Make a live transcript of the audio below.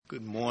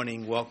Good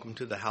morning. Welcome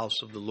to the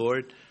house of the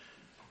Lord.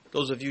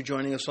 Those of you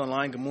joining us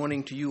online, good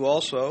morning to you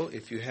also.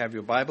 If you have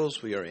your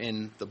Bibles, we are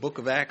in the book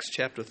of Acts,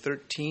 chapter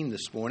 13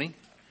 this morning.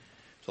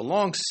 It's a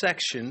long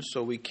section,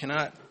 so we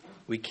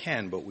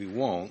can, but we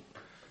won't,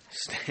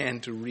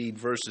 stand to read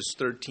verses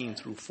 13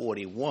 through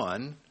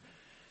 41.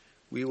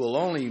 We will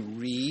only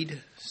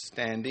read,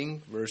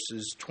 standing,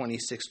 verses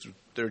 26 through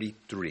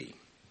 33.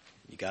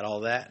 You got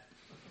all that?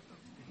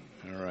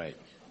 All right.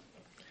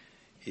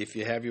 If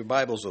you have your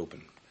Bibles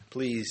open,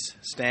 please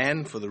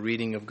stand for the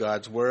reading of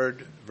God's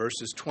Word,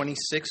 verses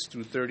 26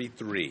 through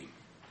 33,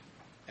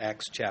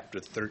 Acts chapter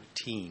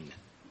 13.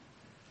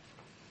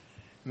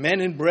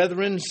 Men and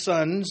brethren,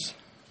 sons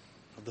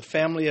of the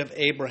family of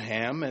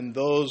Abraham, and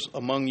those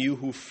among you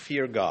who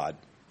fear God,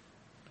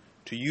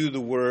 to you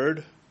the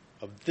word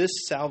of this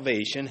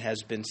salvation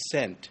has been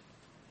sent.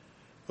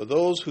 For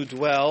those who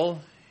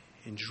dwell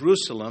in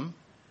Jerusalem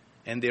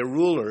and their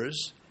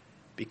rulers,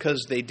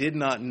 because they did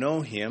not know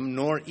him,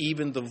 nor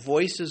even the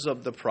voices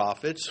of the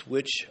prophets,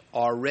 which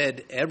are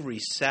read every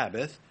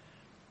Sabbath,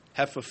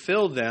 have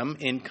fulfilled them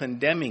in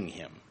condemning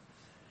him.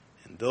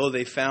 And though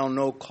they found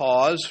no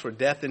cause for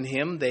death in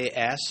him, they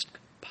asked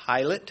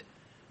Pilate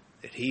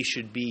that he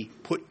should be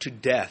put to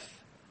death.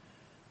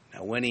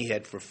 Now when they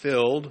had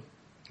fulfilled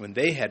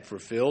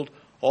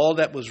all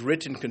that was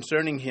written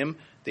concerning him,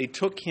 they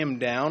took him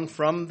down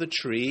from the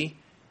tree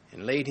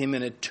and laid him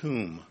in a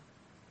tomb.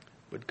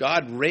 But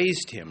God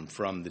raised him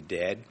from the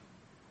dead.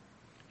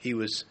 He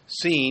was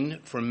seen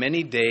for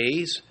many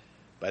days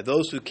by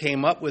those who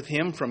came up with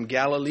him from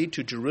Galilee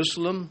to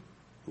Jerusalem,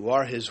 who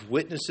are his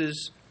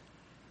witnesses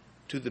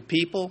to the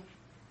people.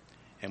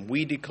 And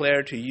we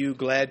declare to you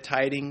glad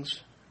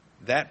tidings,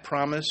 that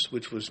promise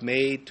which was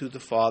made to the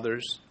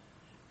fathers.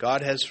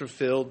 God has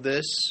fulfilled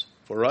this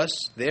for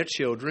us, their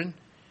children,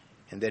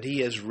 and that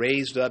he has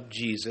raised up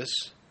Jesus,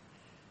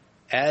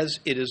 as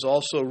it is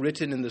also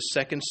written in the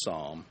second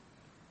psalm,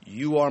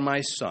 you are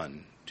my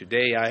son.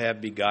 Today I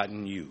have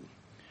begotten you.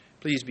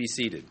 Please be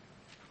seated.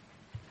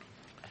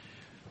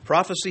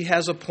 Prophecy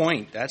has a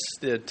point. That's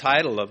the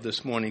title of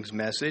this morning's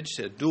message.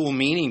 A dual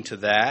meaning to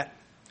that.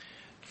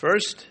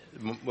 First,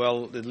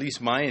 well, at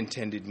least my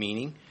intended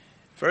meaning.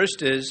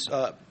 First is,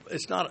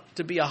 it's not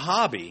to be a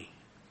hobby.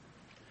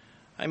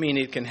 I mean,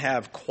 it can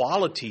have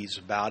qualities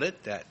about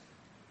it that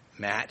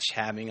match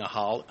having a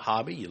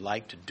hobby. You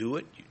like to do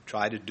it. You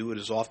try to do it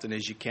as often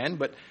as you can,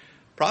 but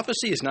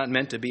prophecy is not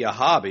meant to be a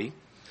hobby.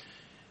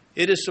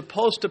 It is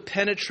supposed to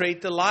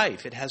penetrate the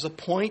life. It has a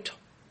point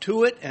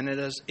to it, and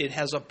it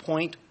has a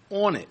point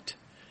on it.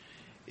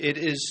 It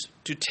is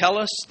to tell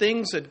us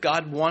things that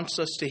God wants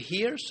us to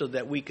hear so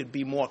that we could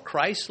be more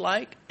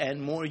Christ-like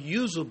and more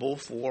usable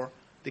for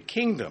the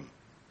kingdom.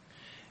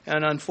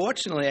 And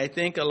unfortunately, I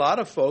think a lot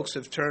of folks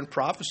have turned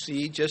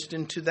prophecy just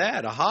into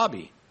that, a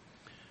hobby.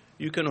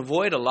 You can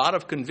avoid a lot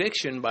of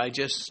conviction by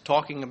just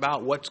talking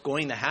about what's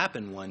going to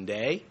happen one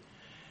day,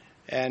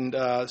 and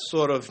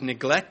sort of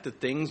neglect the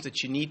things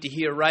that you need to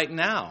hear right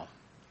now.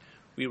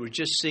 We were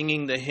just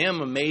singing the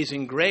hymn,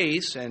 Amazing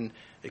Grace, and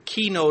the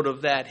keynote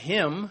of that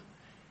hymn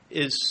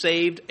is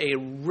saved a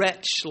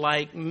wretch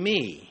like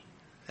me.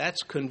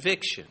 That's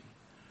conviction.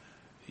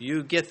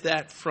 You get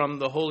that from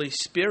the Holy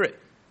Spirit.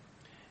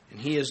 And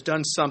he has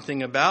done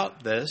something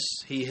about this.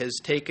 He has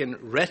taken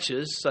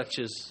wretches such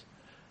as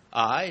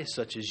I,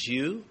 such as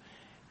you,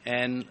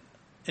 and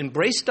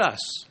embraced us,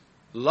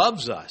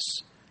 loves us,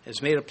 has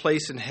made a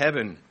place in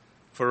heaven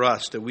for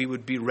us that we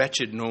would be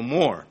wretched no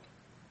more.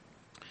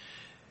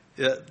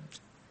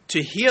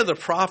 To hear the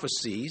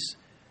prophecies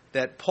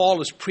that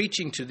Paul is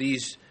preaching to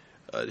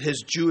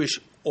his Jewish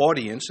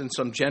audience and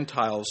some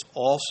Gentiles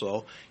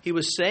also, he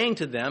was saying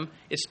to them,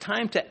 it's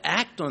time to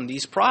act on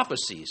these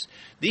prophecies.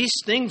 These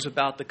things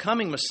about the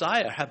coming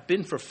Messiah have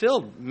been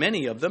fulfilled,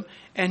 many of them,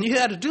 and you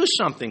got to do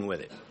something with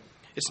it.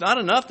 It's not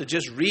enough to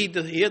just hear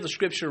the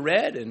scripture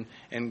read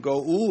and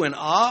go ooh and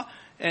ah,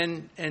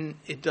 and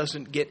it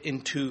doesn't get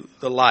into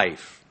the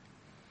life.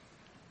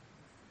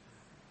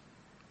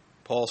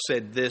 Paul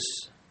said this,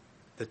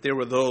 that there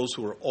were those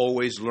who were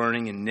always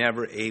learning and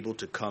never able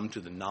to come to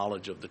the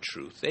knowledge of the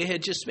truth. They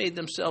had just made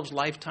themselves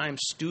lifetime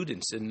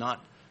students and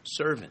not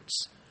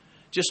servants.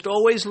 Just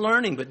always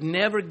learning, but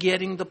never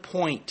getting the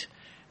point.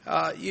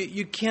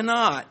 You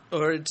cannot,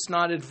 or it's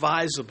not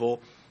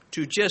advisable,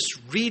 to just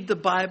read the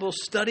Bible,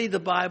 study the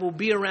Bible,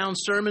 be around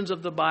sermons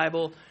of the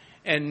Bible,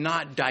 and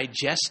not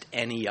digest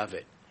any of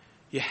it.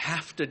 You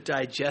have to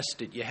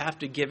digest it. You have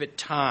to give it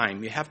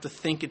time. You have to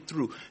think it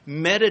through.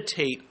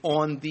 Meditate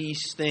on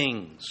these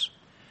things.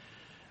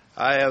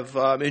 I have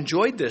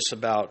enjoyed this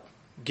about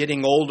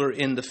getting older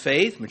in the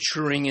faith,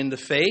 maturing in the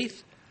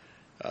faith.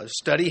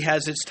 Study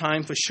has its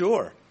time for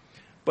sure.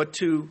 But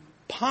to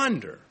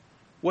ponder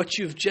what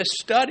you've just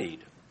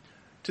studied,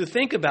 to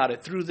think about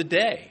it through the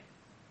day,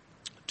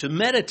 to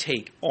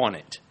meditate on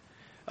it,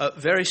 a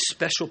very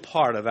special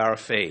part of our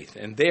faith.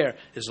 And there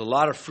is a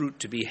lot of fruit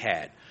to be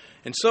had.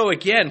 And so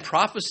again,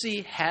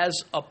 prophecy has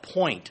a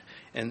point.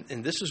 And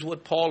this is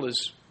what Paul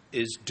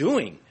is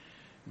doing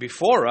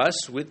before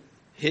us with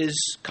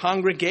his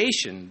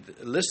congregation,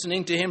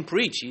 listening to him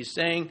preach. He's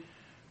saying,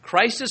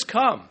 Christ has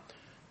come.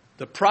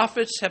 The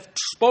prophets have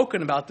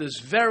spoken about this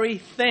very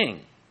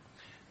thing.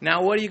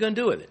 Now, what are you going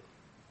to do with it?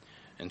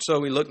 And so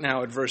we look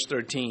now at verse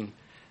 13.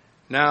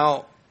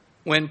 Now,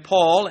 when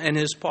Paul and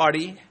his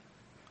party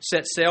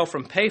set sail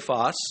from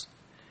Paphos,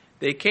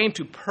 they came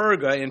to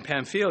Perga in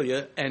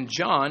Pamphylia, and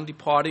John,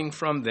 departing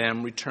from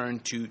them,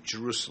 returned to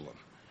Jerusalem.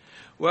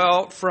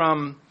 Well,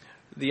 from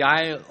the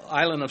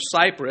island of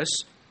Cyprus,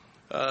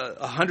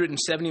 a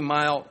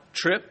 170-mile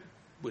trip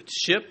with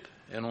ship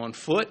and on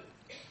foot,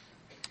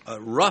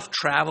 rough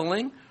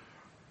traveling.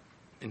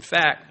 In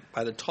fact,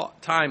 by the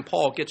time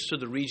Paul gets to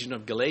the region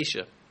of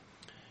Galatia,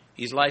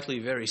 he's likely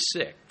very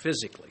sick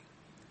physically.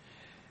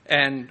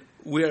 And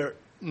we're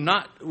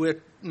not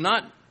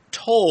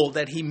told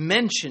that he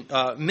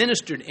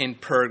ministered in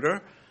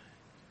Perga.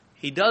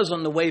 He does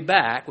on the way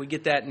back. We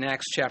get that in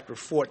Acts chapter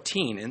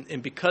 14.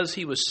 And because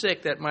he was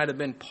sick, that might have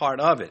been part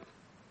of it.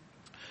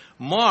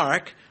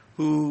 Mark,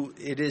 who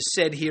it is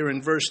said here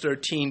in verse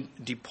 13,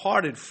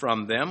 departed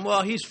from them.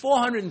 Well, he's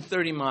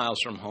 430 miles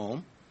from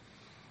home.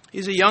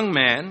 He's a young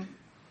man,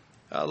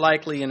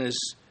 likely in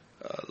his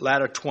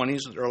latter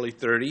 20s, early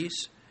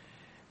 30s.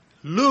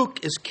 Luke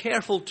is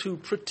careful to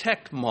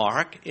protect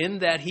Mark in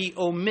that he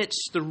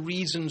omits the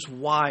reasons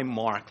why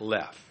Mark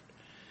left.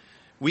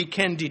 We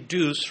can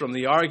deduce from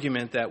the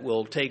argument that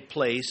will take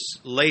place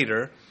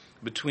later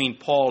between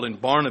Paul and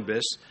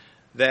Barnabas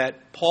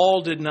that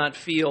Paul did not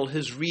feel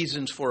his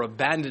reasons for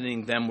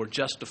abandoning them were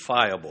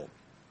justifiable.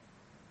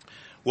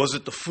 Was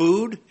it the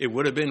food? It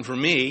would have been for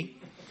me.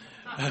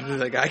 I'd be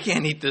like, I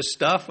can't eat this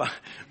stuff.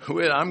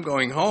 I'm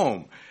going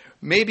home.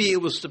 Maybe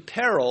it was the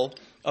peril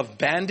of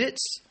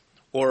bandits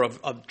or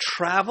of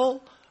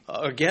travel.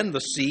 Again, the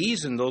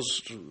seas and those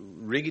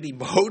rickety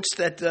boats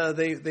that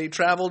they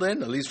traveled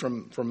in, at least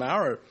from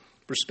our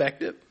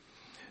perspective.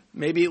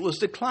 Maybe it was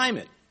the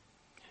climate.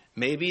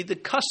 Maybe the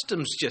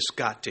customs just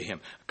got to him.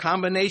 A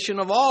combination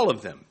of all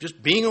of them,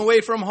 just being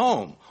away from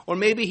home. Or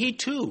maybe he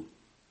too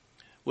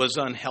was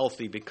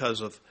unhealthy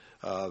because of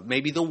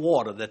maybe the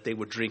water that they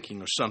were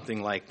drinking or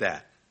something like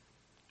that.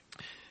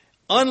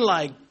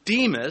 Unlike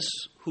Demas,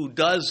 who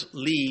does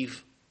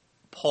leave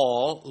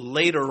Paul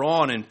later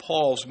on in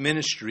Paul's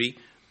ministry,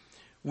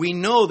 we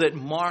know that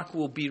Mark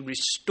will be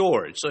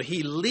restored. So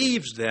he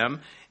leaves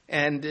them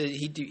and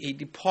he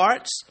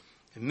departs.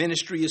 The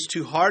ministry is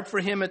too hard for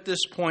him at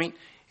this point,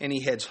 and he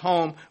heads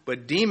home.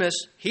 But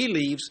Demas, he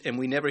leaves, and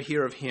we never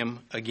hear of him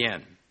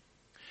again.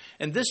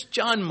 And this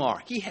John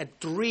Mark, he had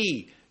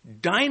 3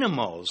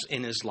 dynamos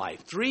in his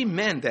life, 3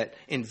 men that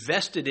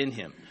invested in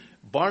him: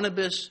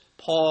 Barnabas,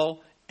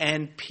 Paul,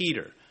 and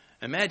Peter.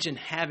 Imagine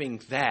having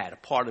that a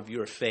part of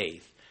your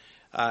faith.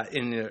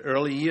 In the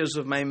early years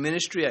of my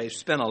ministry, I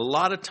spent a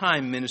lot of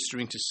time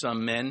ministering to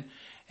some men,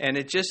 and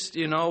it just,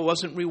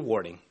 wasn't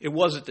rewarding. It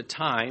was at the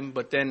time,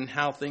 but then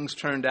how things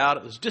turned out,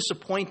 it was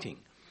disappointing.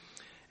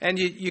 And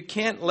you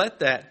can't let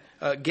that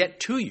get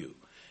to you.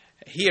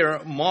 Here,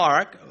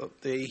 Mark,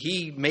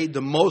 he made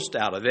the most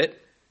out of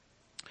it.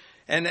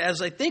 And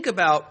as I think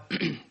about,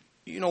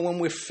 when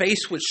we're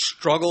faced with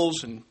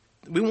struggles and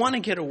we want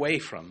to get away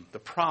from the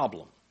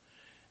problem,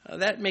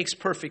 that makes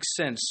perfect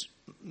sense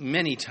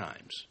many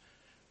times.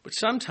 But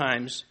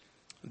sometimes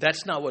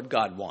that's not what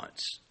God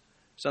wants.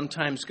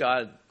 Sometimes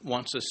God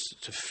wants us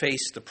to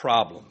face the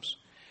problems.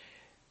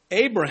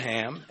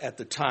 Abraham, at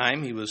the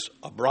time, he was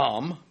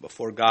Abram,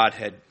 before God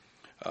had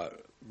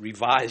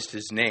revised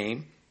his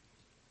name,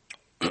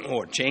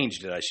 or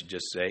changed it, I should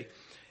just say.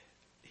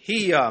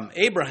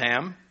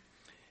 Abraham,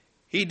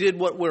 he did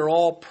what we're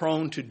all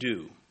prone to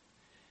do,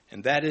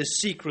 and that is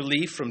seek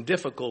relief from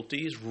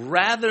difficulties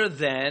rather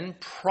than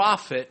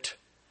profit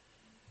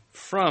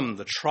from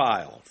the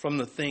trial, from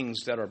the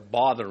things that are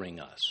bothering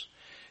us.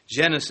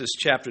 Genesis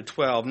chapter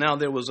 12, now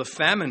there was a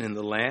famine in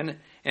the land,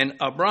 and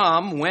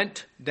Abram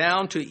went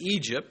down to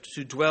Egypt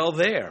to dwell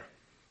there,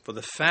 for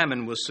the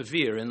famine was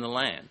severe in the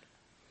land.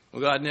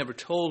 Well, God never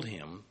told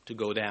him to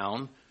go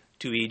down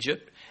to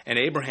Egypt, and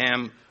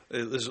Abraham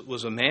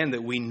was a man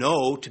that we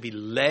know to be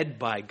led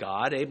by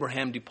God.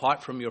 Abraham,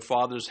 depart from your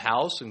father's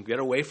house and get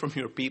away from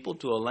your people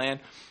to a land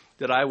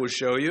that I will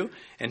show you.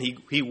 And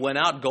he went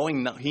out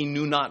going, he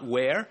knew not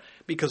where,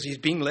 because he's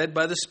being led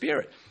by the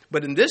Spirit.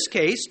 But in this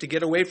case, to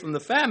get away from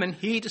the famine,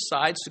 he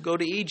decides to go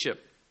to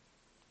Egypt.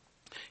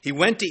 He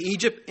went to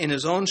Egypt in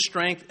his own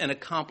strength and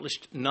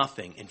accomplished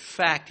nothing. In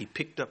fact, he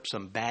picked up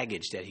some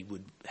baggage that he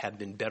would have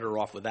been better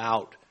off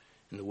without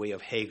in the way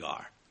of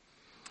Hagar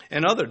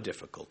and other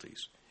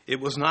difficulties. It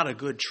was not a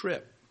good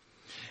trip.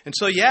 And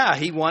so,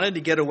 he wanted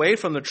to get away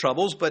from the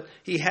troubles, but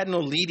he had no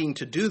leading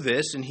to do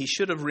this, and he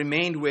should have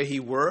remained where he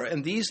were,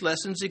 and these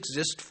lessons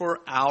exist for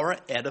our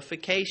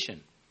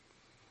edification.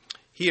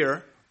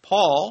 Here,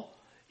 Paul,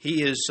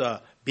 he is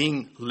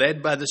being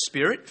led by the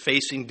Spirit,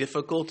 facing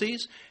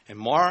difficulties, and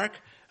Mark,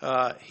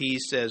 he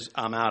says,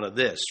 I'm out of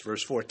this.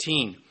 Verse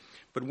 14,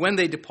 but when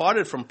they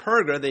departed from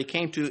Perga, they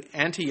came to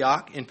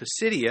Antioch in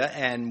Pisidia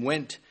and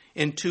went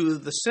into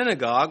the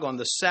synagogue on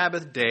the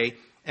Sabbath day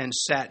and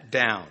sat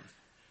down.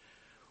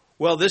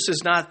 Well, this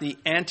is not the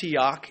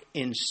Antioch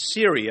in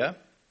Syria.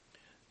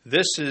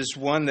 This is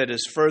one that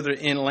is further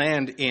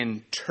inland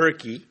in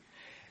Turkey.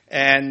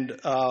 And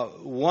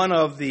one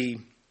of the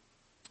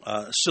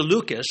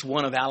Seleucus,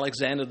 one of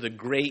Alexander the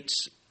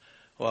Great's,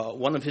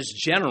 one of his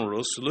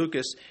generals,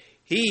 Seleucus,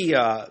 he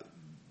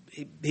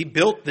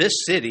built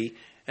this city,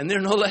 and there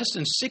are no less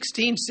than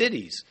 16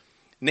 cities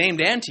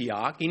named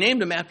Antioch. He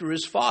named them after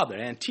his father,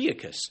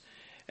 Antiochus.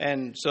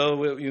 And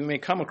so you may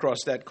come across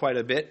that quite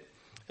a bit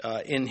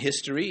in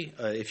history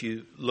if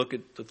you look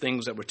at the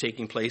things that were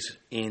taking place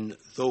in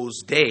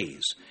those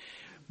days.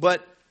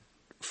 But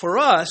for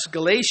us,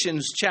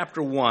 Galatians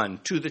chapter 1,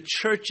 to the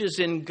churches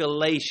in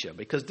Galatia,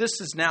 because this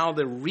is now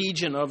the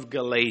region of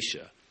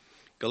Galatia.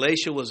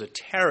 Galatia was a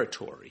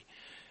territory,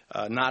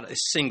 not a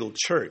single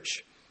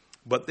church.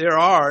 But there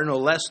are no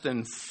less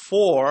than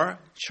 4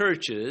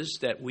 churches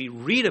that we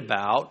read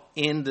about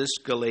in this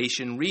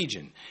Galatian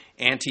region.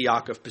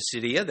 Antioch of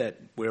Pisidia,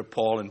 where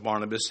Paul and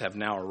Barnabas have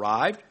now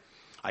arrived.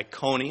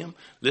 Iconium,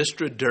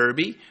 Lystra,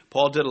 Derbe.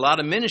 Paul did a lot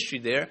of ministry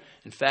there.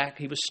 In fact,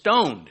 he was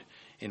stoned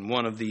in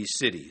one of these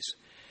cities.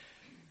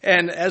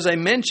 And as I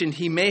mentioned,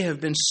 he may have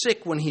been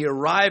sick when he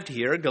arrived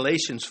here.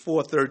 Galatians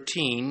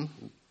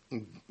 4:13,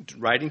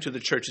 writing to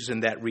the churches in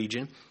that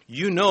region,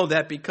 you know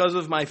that because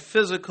of my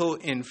physical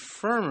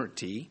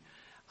infirmity,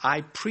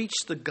 I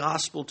preached the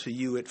gospel to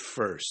you at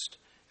first.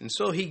 And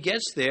so he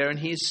gets there and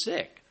he's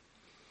sick.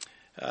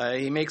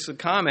 He makes a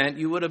comment,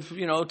 you would have,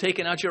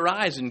 taken out your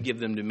eyes and give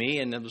them to me.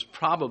 And it was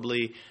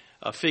probably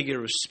a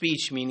figure of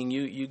speech, meaning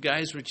you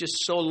guys were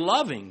just so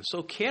loving,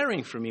 so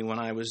caring for me when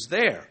I was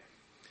there.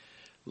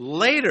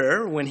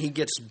 Later, when he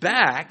gets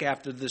back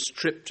after this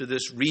trip to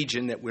this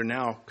region that we're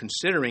now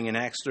considering in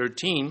Acts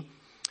 13,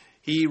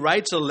 he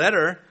writes a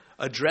letter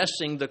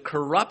addressing the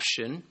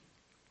corruption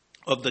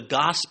of the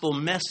gospel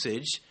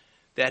message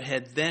that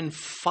had then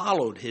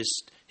followed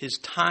his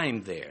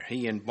time there.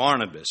 He and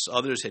Barnabas,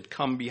 others had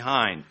come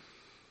behind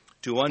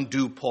to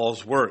undo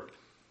Paul's work.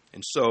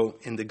 And so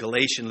in the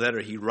Galatian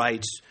letter he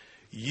writes,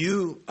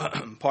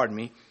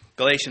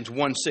 Galatians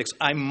 1:6,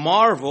 I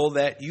marvel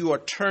that you are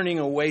turning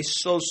away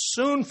so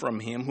soon from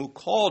him who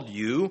called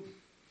you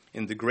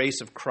in the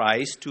grace of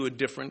Christ to a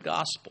different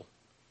gospel.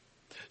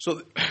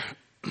 So,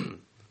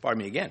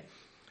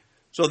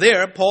 So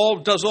there,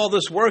 Paul does all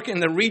this work in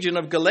the region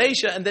of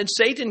Galatia, and then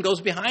Satan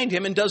goes behind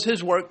him and does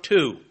his work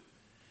too.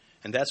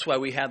 And that's why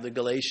we have the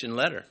Galatian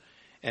letter.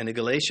 And the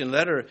Galatian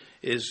letter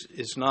is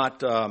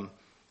not,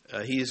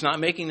 he is not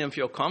making them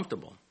feel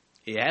comfortable.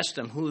 He asked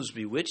them, who has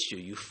bewitched you,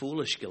 you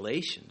foolish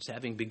Galatians?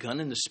 Having begun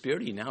in the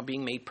spirit, are you now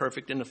being made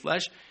perfect in the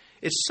flesh?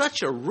 It's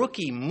such a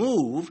rookie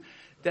move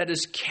that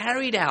is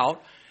carried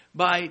out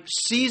by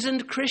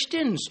seasoned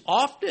Christians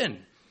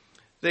often.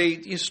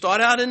 You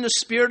start out in the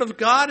Spirit of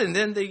God, and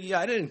then they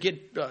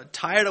get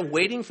tired of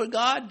waiting for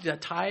God, they're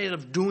tired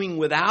of doing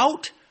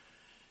without,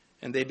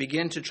 and they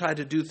begin to try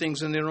to do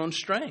things in their own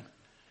strength.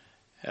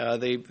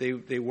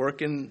 They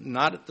work in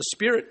not the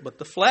Spirit, but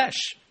the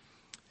flesh.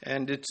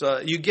 And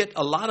you get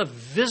a lot of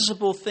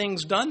visible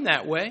things done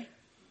that way.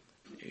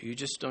 You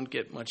just don't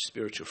get much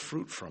spiritual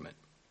fruit from it.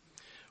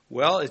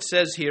 Well, it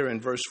says here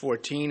in verse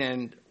 14,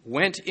 and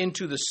went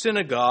into the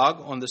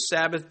synagogue on the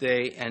Sabbath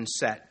day and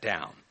sat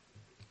down.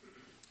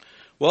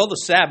 Well, the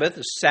Sabbath,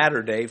 is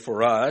Saturday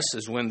for us,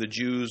 is when the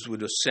Jews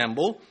would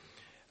assemble.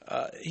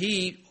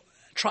 He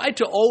tried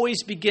to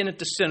always begin at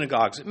the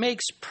synagogues. It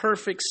makes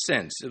perfect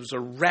sense. It was a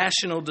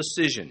rational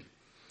decision.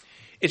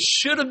 It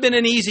should have been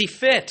an easy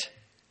fit.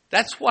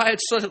 That's why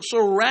it's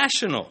so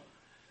rational.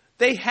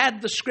 They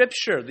had the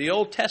Scripture, the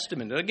Old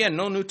Testament. Again,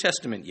 no New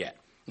Testament yet,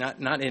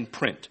 not in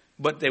print.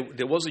 But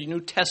there was a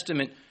New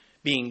Testament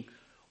being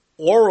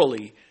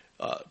orally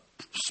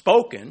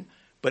spoken,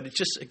 but it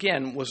just,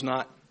 again, was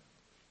not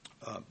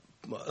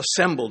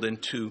assembled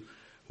into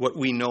what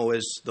we know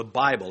as the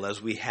Bible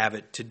as we have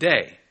it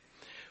today.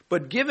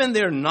 But given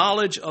their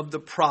knowledge of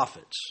the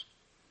prophets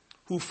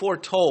who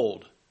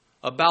foretold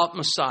about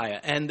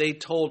Messiah, and they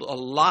told a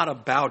lot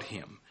about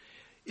him,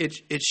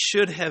 it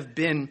should have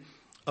been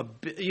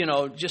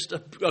just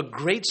a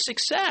great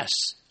success.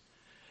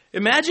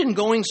 Imagine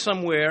going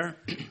somewhere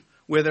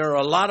where there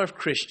are a lot of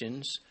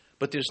Christians,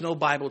 but there's no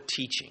Bible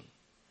teaching.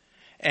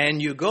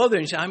 And you go there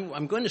and you say,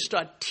 I'm going to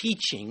start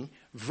teaching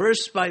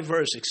verse by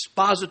verse,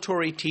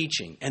 expository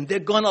teaching, and they're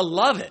going to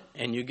love it.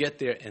 And you get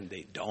there and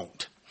they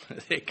don't.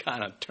 They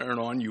kind of turn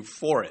on you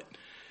for it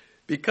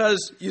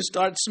because you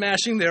start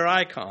smashing their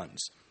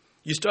icons.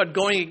 You start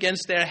going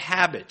against their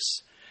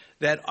habits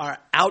that are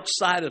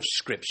outside of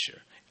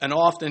Scripture and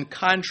often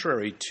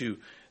contrary to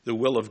the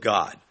will of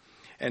God.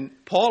 And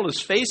Paul is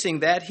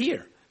facing that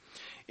here.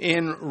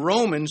 In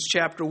Romans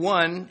chapter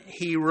 1,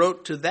 he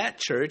wrote to that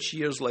church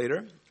years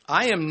later,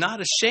 I am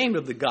not ashamed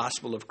of the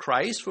gospel of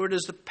Christ, for it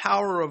is the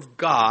power of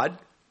God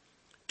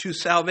to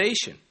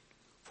salvation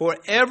for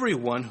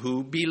everyone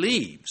who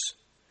believes.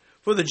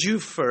 For the Jew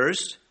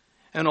first,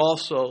 and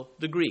also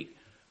the Greek.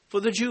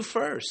 For the Jew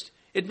first.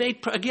 It made,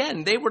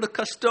 again, they were the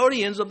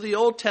custodians of the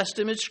Old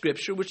Testament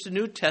Scripture, which the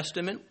New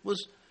Testament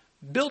was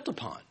built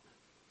upon.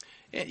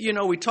 You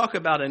know, we talk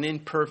about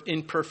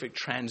imperfect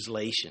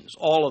translations.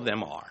 All of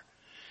them are.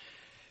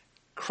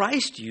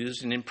 Christ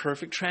used an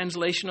imperfect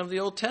translation of the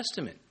Old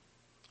Testament.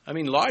 I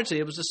mean, largely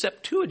it was the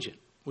Septuagint,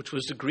 which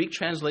was the Greek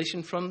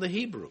translation from the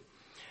Hebrew.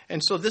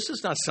 And so this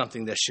is not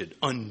something that should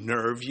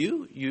unnerve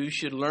you. You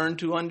should learn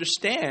to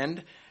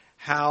understand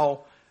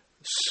how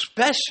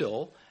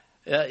special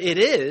it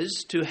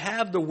is to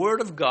have the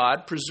Word of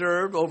God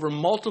preserved over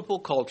multiple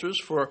cultures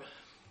for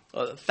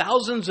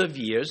thousands of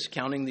years,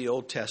 counting the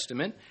Old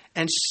Testament,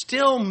 and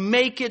still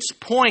make its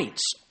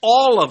points,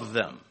 all of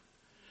them.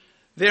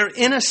 They're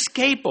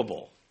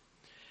inescapable.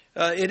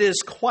 It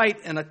is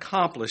quite an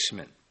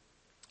accomplishment.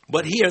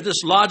 But here,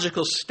 this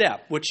logical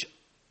step, which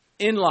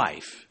in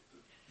life,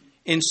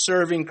 in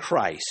serving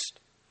Christ,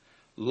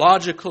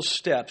 logical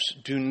steps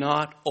do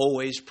not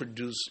always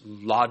produce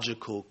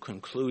logical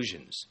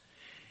conclusions.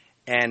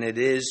 And it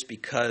is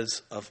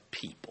because of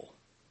people.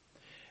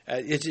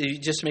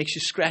 It just makes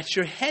you scratch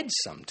your head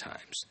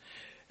sometimes.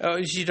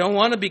 You don't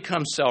want to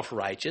become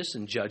self-righteous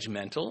and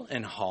judgmental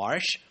and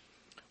harsh,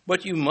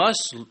 but you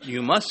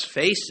must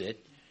face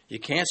it. You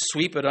can't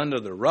sweep it under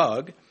the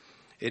rug.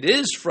 It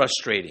is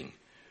frustrating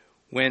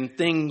when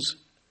things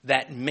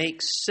that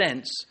make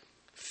sense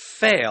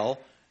fail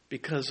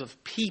because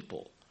of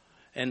people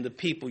and the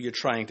people you're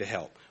trying to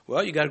help.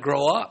 Well, you got to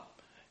grow up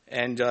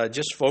and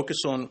just focus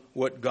on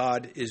what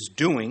God is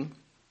doing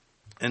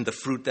and the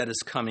fruit that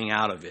is coming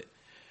out of it.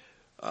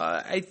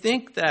 I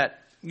think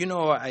that, you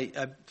know, I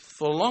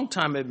for a long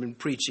time I've been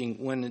preaching,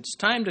 when it's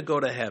time to go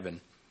to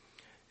heaven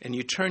and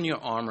you turn your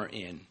armor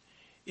in,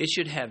 it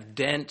should have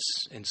dents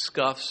and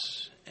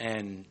scuffs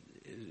and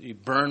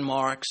burn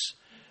marks,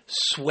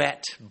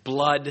 sweat,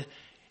 blood,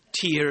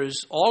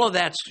 tears. All of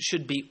that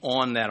should be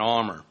on that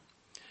armor.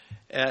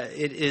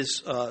 It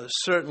is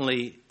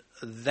certainly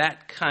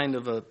that kind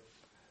of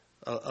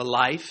a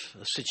life,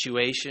 a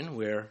situation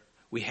where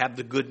we have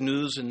the good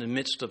news in the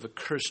midst of a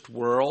cursed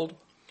world.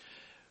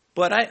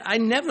 But I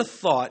never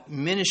thought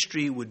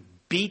ministry would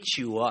beat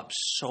you up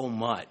so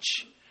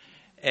much.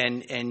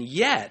 And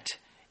yet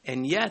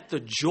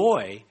the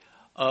joy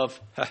of,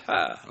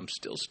 I'm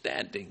still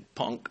standing,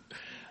 punk.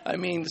 I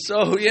mean,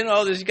 so, you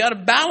know, you got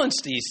to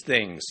balance these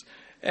things.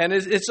 And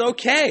it's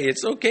okay.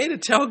 It's okay to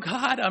tell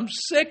God, I'm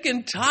sick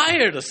and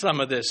tired of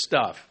some of this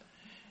stuff.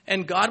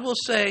 And God will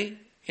say,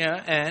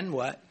 yeah, and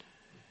what?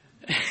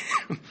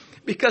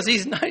 Because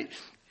he's not,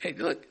 hey,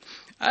 look,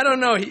 I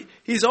don't know.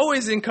 He's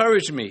always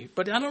encouraged me,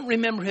 but I don't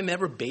remember him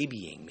ever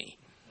babying me.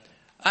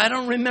 I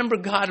don't remember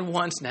God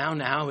once,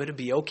 now, it'll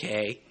be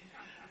okay.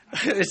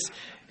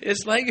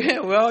 It's like,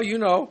 well, you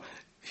know,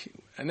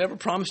 I never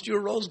promised you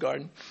a rose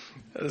garden.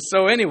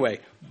 So anyway,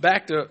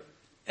 back to,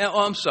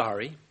 oh, I'm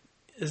sorry.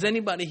 Does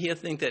anybody here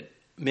think that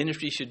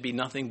ministry should be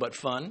nothing but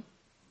fun?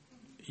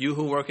 You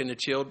who work in the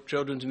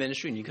children's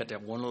ministry and you got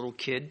that one little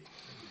kid.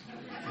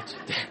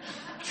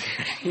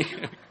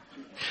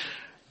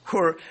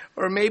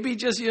 Or maybe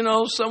just, you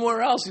know,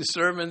 somewhere else you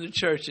serve in the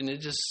church and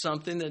it's just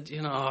something that,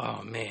 you know,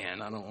 oh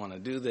man, I don't want to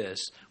do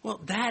this.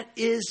 Well, that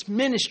is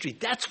ministry.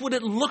 That's what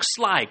it looks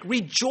like.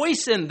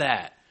 Rejoice in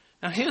that.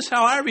 Now, here's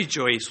how I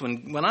rejoice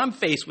when I'm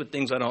faced with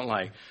things I don't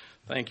like.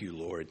 Thank you,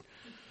 Lord.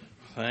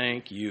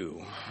 Thank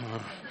you.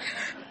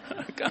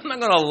 I'm not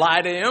going to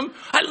lie to him.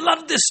 I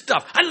love this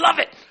stuff. I love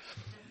it.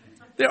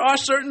 There are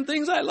certain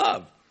things I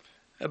love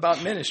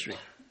about ministry.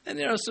 And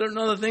there are certain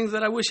other things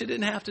that I wish I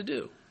didn't have to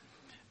do.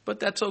 But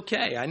that's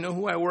okay. I know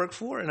who I work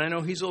for, and I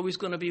know he's always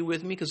going to be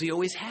with me because he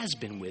always has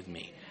been with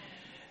me.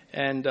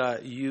 And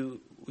you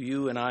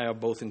and I are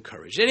both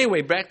encouraged.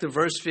 Anyway, back to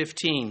verse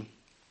 15.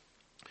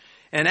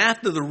 And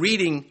after the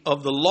reading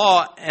of the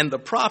law and the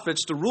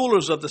prophets, the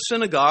rulers of the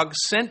synagogue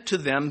sent to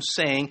them,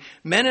 saying,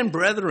 Men and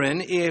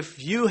brethren, if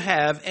you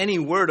have any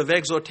word of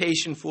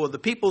exhortation for the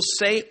people,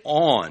 say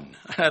on.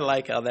 I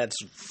like how that's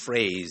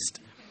phrased.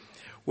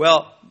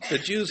 Well, the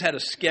Jews had a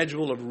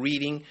schedule of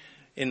reading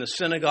in the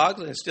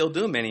synagogues, and still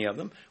do, many of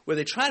them, where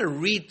they try to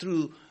read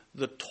through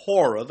the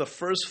Torah, the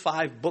first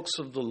 5 books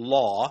of the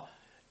law,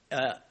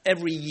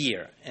 every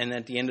year. And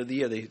at the end of the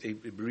year, it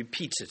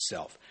repeats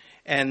itself.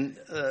 And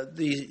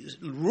the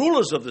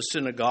rulers of the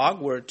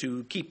synagogue were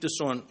to keep this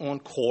on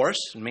course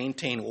and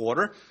maintain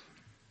order.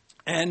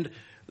 And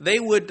they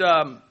would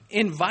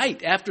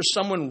invite, after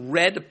someone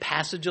read a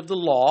passage of the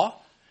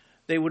law,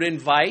 they would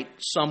invite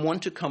someone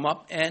to come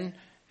up and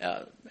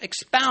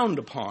expound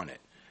upon it,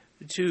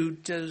 to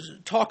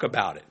talk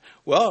about it.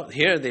 Well,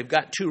 here they've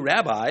got 2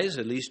 rabbis,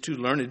 at least 2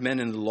 learned men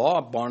in the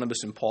law,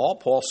 Barnabas and Paul.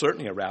 Paul,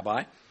 certainly a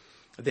rabbi.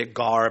 Their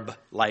garb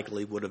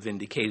likely would have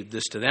indicated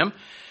this to them.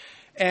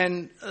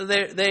 And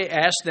they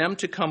asked them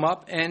to come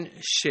up and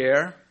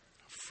share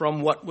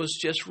from what was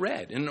just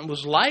read. And it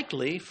was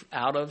likely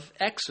out of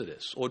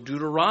Exodus or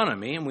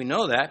Deuteronomy, and we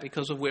know that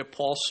because of where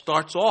Paul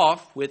starts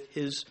off with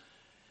his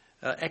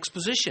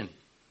exposition.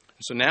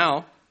 So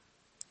now,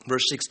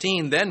 verse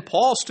 16, Then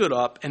Paul stood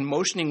up and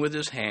motioning with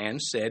his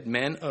hand said,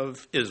 Men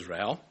of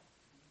Israel,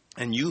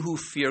 and you who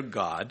fear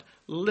God,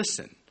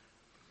 listen.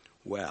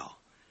 Well,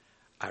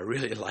 I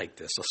really like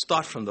this. I'll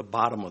start from the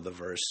bottom of the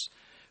verse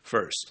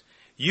first.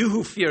 You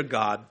who fear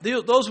God,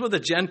 those were the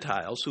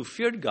Gentiles who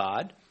feared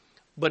God,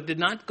 but did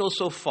not go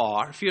so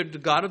far, feared the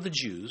God of the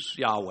Jews,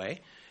 Yahweh,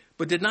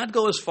 but did not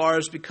go as far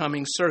as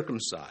becoming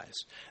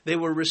circumcised. They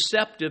were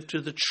receptive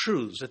to the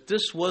truths, that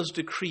this was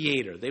the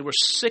Creator. They were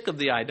sick of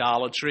the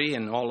idolatry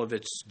and all of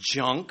its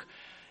junk,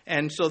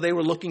 and so they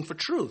were looking for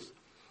truth.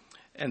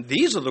 And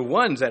these are the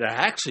ones that are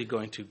actually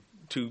going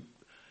to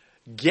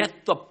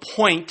get the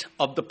point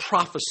of the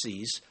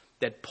prophecies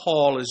that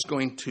Paul is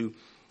going to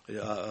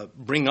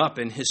bring up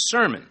in his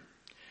sermon.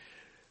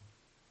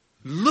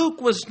 Luke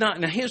was not,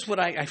 now here's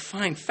what I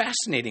find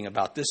fascinating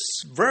about this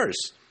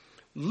verse.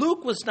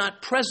 Luke was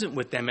not present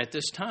with them at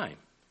this time.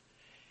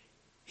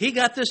 He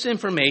got this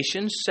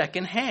information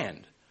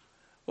secondhand.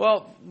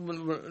 Well,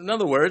 in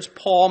other words,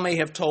 Paul may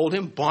have told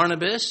him,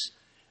 Barnabas,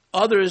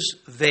 others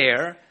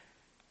there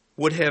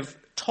would have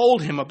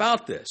told him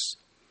about this.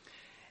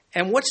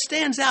 And what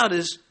stands out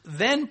is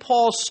then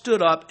Paul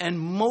stood up and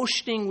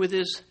motioning with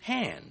his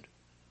hand.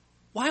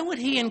 Why would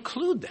he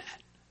include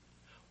that?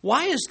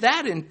 Why is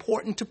that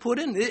important to put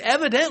in?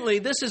 Evidently,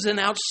 this is an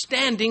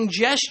outstanding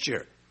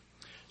gesture.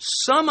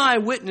 Some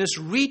eyewitness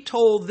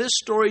retold this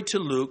story to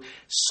Luke.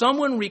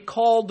 Someone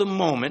recalled the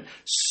moment.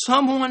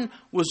 Someone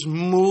was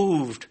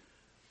moved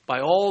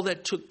by all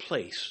that took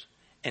place.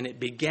 And it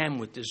began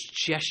with this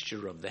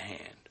gesture of the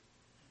hand.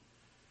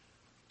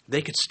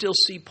 They could still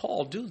see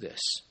Paul do this.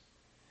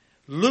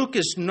 Luke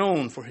is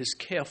known for his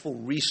careful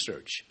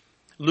research.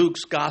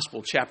 Luke's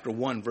Gospel, chapter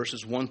 1,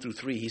 verses 1 through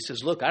 3, he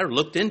says, look, I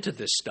looked into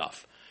this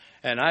stuff.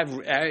 And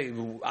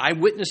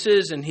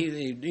eyewitnesses, and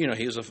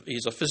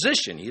he's a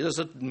physician. He is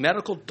a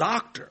medical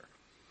doctor.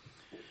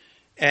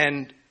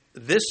 And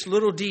this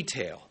little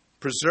detail,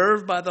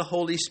 preserved by the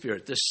Holy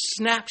Spirit, this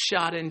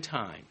snapshot in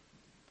time,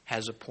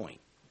 has a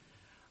point.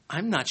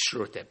 I'm not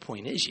sure what that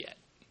point is yet.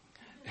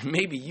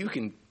 Maybe you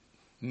can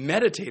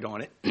meditate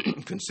on it,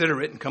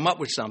 consider it, and come up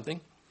with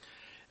something.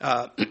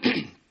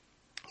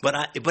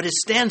 But it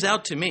stands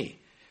out to me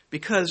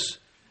because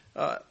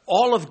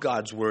all of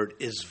God's Word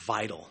is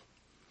vital.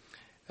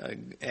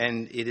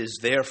 And it is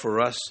there for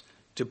us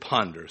to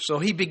ponder. So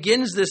he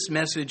begins this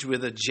message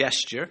with a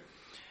gesture.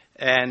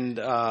 And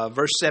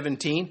verse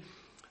 17,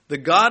 the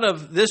God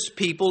of this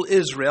people,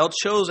 Israel,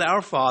 chose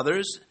our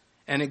fathers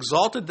and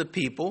exalted the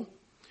people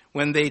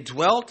when they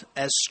dwelt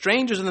as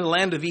strangers in the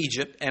land of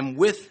Egypt, and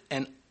with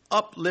an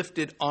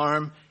uplifted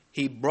arm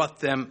he brought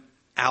them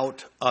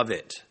out of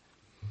it.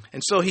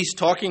 And so he's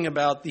talking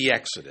about the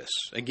Exodus.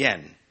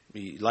 Again,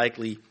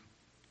 likely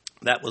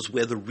that was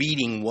where the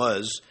reading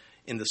was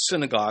in the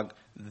synagogue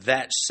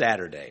that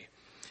Saturday.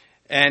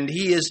 And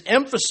he is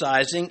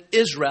emphasizing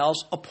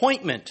Israel's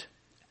appointment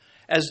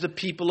as the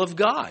people of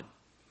God,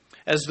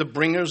 as the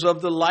bringers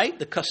of the light,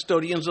 the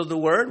custodians of the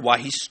word. Why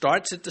he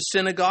starts at the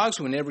synagogues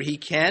whenever he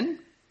can.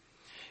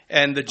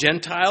 And the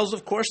Gentiles,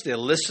 of course, they're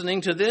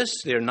listening to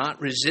this. They're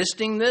not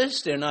resisting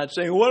this. They're not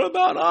saying, what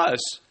about us?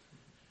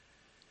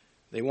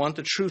 They want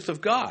the truth of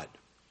God.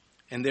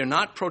 And they're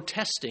not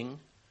protesting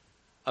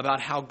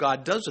about how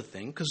God does a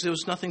thing because there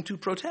was nothing to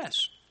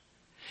protest.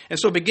 And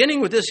so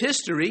beginning with this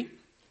history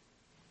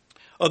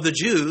of the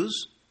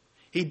Jews,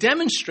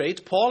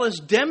 Paul is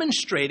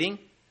demonstrating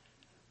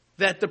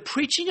that the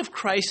preaching of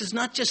Christ is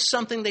not just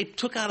something they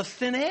took out of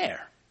thin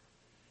air.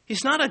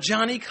 He's not a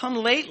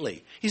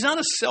Johnny-come-lately. He's not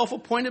a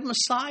self-appointed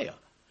Messiah.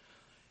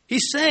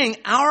 He's saying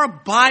our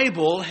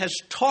Bible has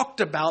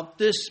talked about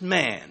this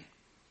man.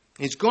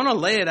 He's going to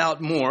lay it out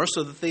more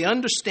so that they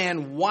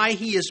understand why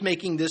he is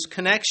making this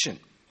connection.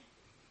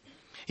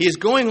 He is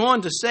going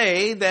on to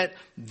say that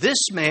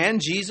this man,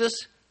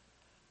 Jesus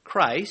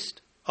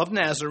Christ of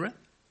Nazareth,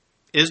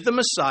 is the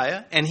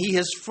Messiah, and he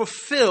has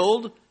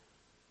fulfilled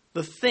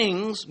the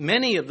things,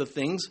 many of the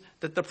things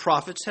that the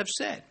prophets have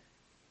said.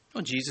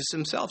 Well, Jesus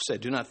himself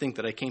said, do not think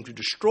that I came to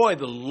destroy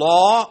the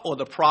law or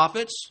the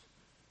prophets,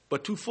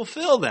 but to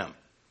fulfill them.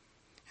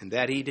 And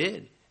that he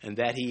did, and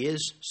that he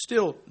is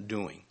still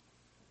doing.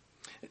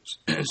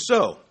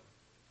 So,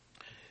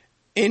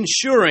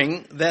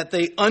 ensuring that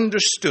they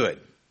understood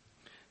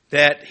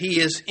that he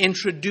is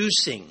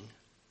introducing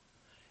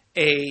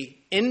an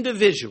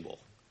individual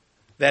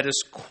that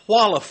is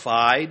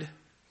qualified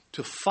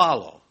to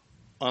follow,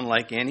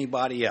 unlike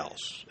anybody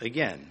else.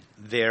 Again,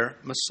 their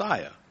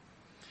Messiah,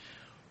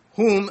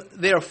 whom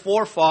their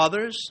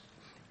forefathers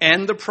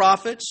and the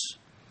prophets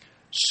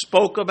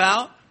spoke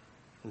about,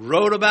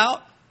 wrote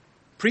about,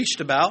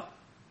 preached about,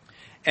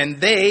 and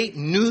they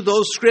knew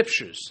those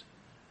scriptures.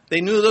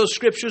 They knew those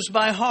scriptures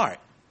by heart.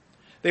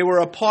 They were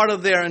a part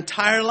of their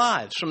entire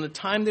lives, from the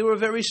time they were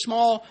very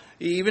small,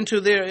 even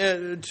till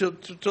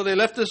they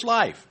left this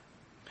life.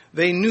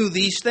 They knew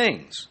these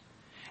things.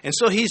 And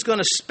so he's going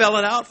to spell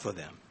it out for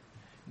them.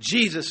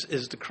 Jesus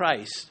is the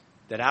Christ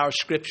that our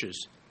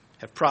scriptures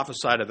have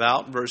prophesied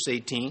about, verse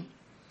 18.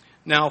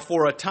 Now,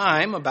 for a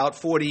time, about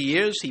 40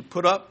 years, he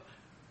put up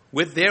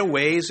with their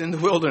ways in the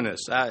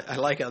wilderness. I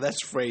like how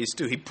that's phrased,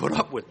 too. He put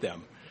up with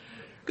them.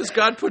 Because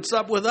God puts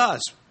up with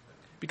us.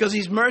 Because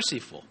he's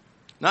merciful.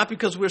 Not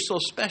because we're so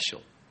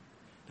special.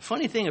 The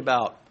funny thing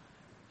about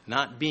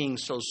not being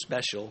so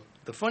special,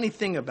 the funny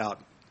thing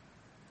about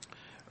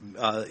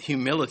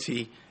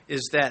humility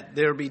is that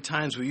there will be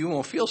times where you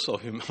won't feel so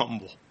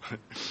humble,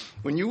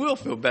 when you will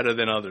feel better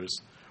than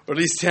others, or at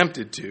least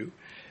tempted to.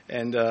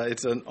 And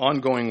it's an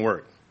ongoing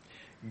work.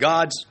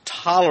 God's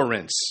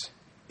tolerance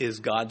is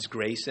God's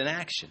grace in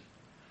action.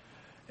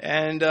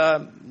 And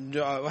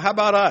how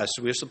about us?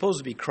 We're supposed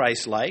to be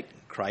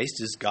Christ-like.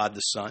 Christ is God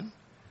the Son.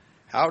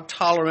 How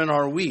tolerant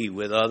are we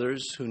with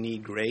others who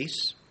need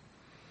grace?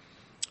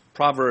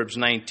 Proverbs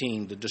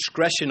 19, the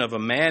discretion of a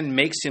man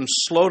makes him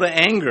slow to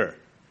anger,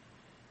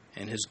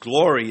 and his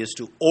glory is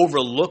to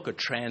overlook a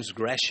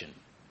transgression.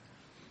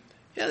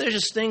 Yeah, there's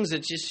just things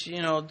that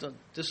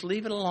just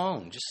leave it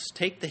alone. Just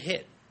take the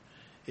hit.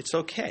 It's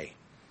okay.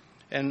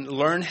 And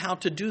learn how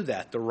to do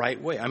that the right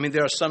way. I mean,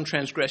 there are some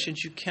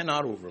transgressions you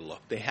cannot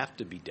overlook. They have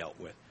to be dealt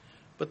with.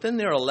 But then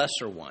there are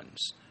lesser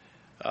ones.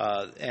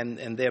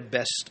 And they're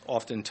best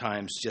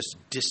oftentimes just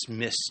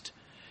dismissed.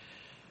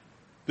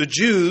 The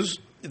Jews,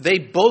 they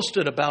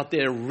boasted about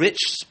their rich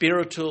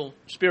spiritual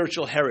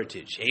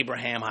heritage.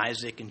 Abraham,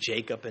 Isaac, and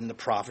Jacob, and the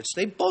prophets.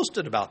 They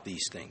boasted about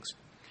these things.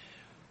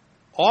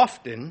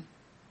 Often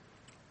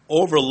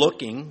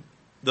overlooking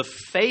the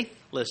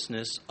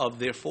faithlessness of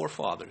their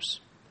forefathers,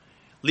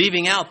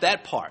 leaving out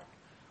that part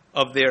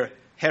of their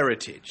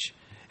heritage.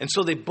 And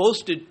so they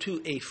boasted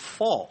to a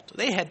fault.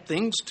 They had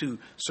things to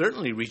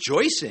certainly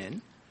rejoice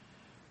in,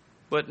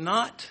 but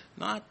not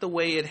the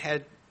way it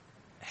had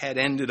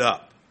ended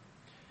up.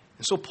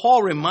 And so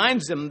Paul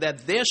reminds them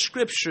that their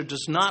scripture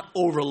does not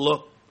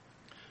overlook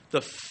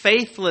the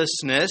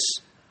faithlessness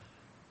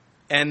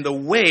and the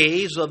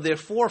ways of their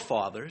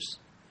forefathers,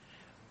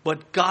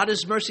 but God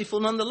is merciful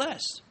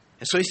nonetheless.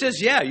 And so he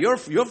says, yeah, your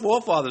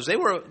forefathers,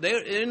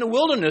 they're in the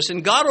wilderness,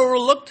 and God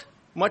overlooked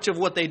much of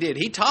what they did.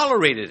 He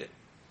tolerated it.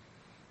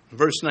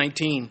 Verse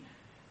 19,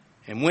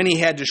 and when he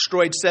had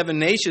destroyed 7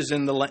 nations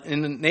in the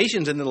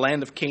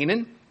land of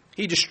Canaan,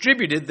 he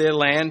distributed their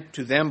land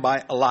to them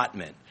by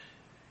allotment.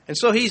 And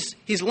so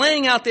he's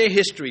laying out their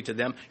history to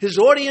them. His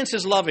audience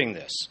is loving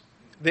this.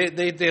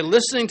 They're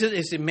listening to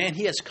this. They say, man,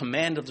 he has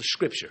command of the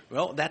scripture.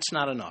 Well, that's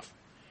not enough.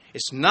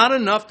 It's not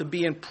enough to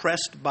be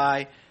impressed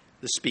by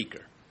the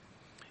speaker.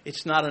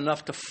 It's not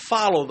enough to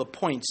follow the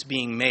points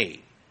being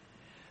made.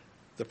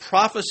 The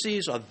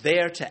prophecies are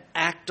there to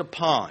act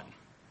upon.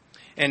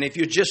 And if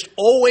you're just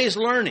always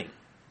learning,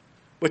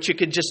 but you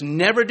could just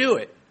never do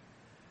it,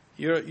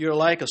 you're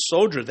like a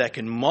soldier that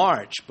can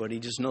march, but he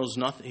just knows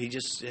nothing. He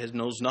just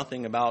knows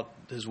nothing about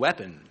his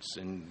weapons,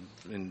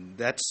 and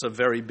that's a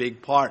very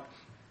big part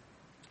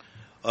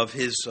of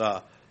his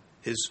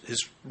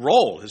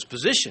role, his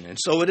position. And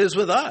so it is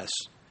with us.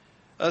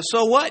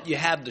 So what? You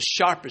have the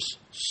sharpest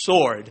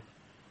sword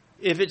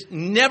if it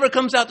never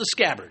comes out the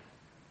scabbard.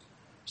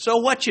 So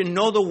what? You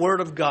know the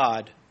Word of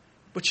God,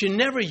 but you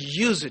never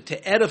use it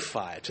to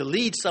edify, to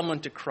lead someone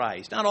to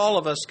Christ. Not all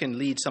of us can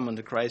lead someone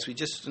to Christ.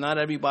 Not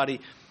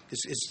everybody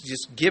is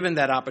just given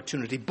that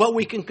opportunity, but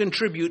we can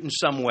contribute in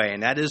some way,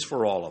 and that is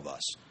for all of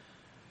us.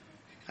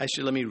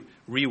 Actually, let me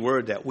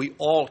reword that. We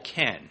all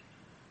can,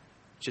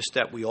 just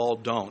that we all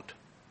don't.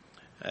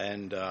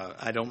 And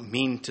I don't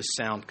mean to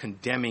sound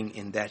condemning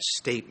in that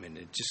statement.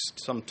 It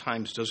just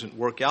sometimes doesn't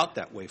work out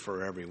that way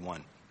for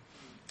everyone.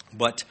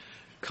 But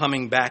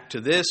coming back to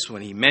this,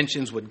 when he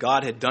mentions what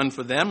God had done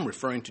for them,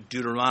 referring to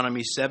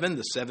Deuteronomy 7,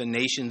 the 7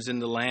 nations in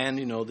the land,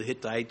 the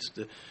Hittites,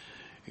 the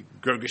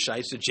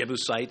Girgashites, the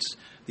Jebusites,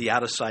 the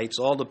Adacites,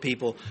 all the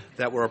people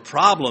that were a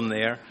problem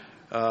there,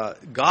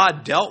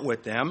 God dealt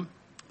with them.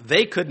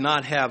 They could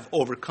not have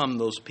overcome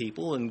those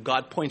people, and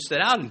God points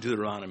that out in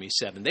Deuteronomy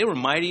 7. They were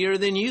mightier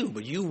than you,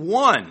 but you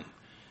won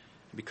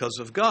because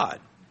of God.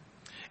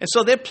 And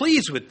so they're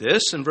pleased with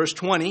this. In verse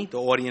 20, the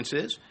audience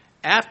is,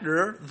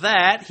 after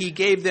that, he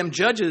gave them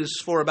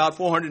judges for about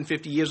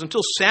 450 years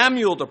until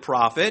Samuel the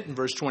prophet, in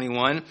verse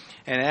 21,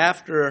 and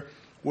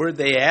afterward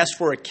they asked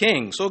for a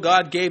king. So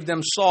God gave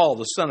them Saul,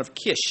 the son of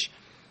Kish,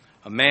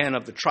 a man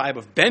of the tribe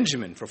of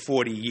Benjamin, for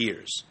 40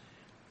 years.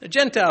 The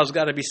Gentiles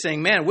got to be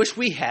saying, man, wish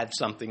we had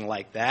something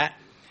like that.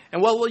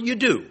 And well, you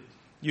do.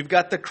 You've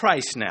got the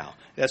Christ now.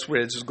 That's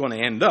where this is going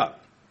to end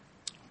up.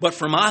 But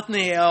from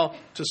Othniel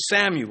to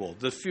Samuel,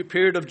 the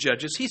period of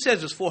judges, he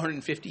says it's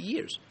 450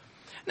 years.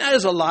 Now,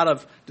 there's a lot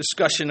of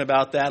discussion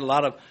about that, a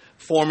lot of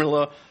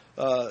formula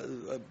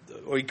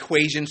or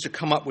equations to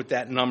come up with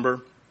that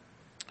number.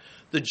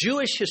 The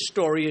Jewish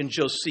historian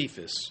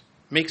Josephus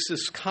makes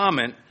this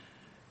comment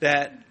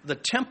that the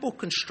temple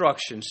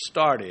construction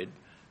started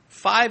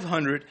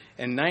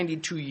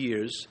 592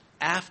 years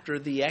after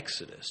the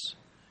Exodus.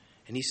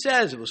 And he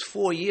says it was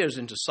 4 years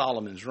into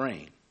Solomon's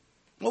reign.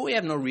 Well, we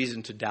have no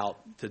reason to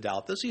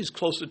doubt this. He's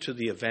closer to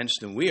the events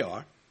than we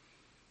are.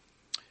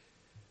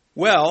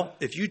 Well,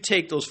 if you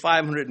take those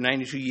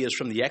 592 years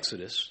from the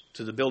Exodus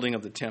to the building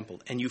of the temple,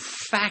 and you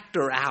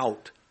factor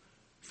out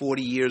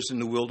 40 years in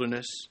the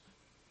wilderness,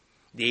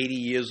 the 80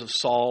 years of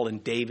Saul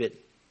and David,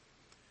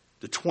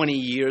 the 20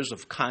 years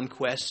of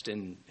conquest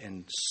and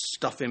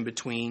stuff in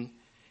between,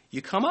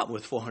 you come up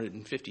with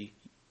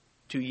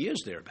 452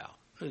 years thereabout.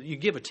 You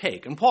give or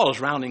take. And Paul is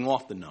rounding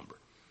off the number.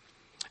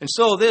 And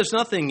so there's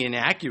nothing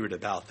inaccurate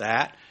about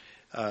that.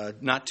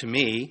 not to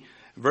me.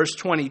 Verse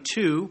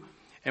 22,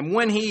 and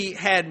when he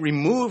had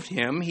removed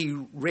him, he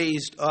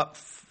raised up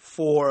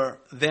for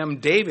them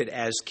David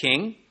as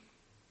king,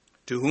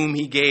 to whom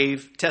he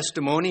gave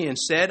testimony and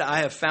said, I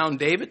have found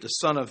David, the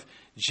son of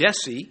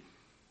Jesse,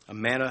 a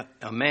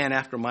man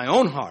after my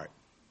own heart,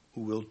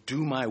 who will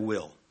do my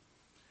will.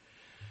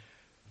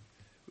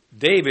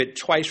 David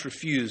twice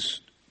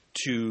refused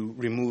to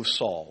remove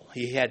Saul.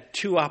 He had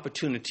two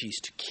opportunities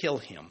to kill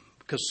him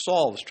because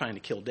Saul was trying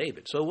to kill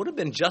David. So it would have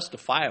been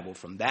justifiable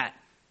from that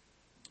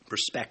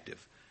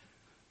perspective,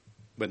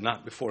 but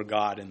not before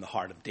God in the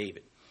heart of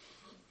David.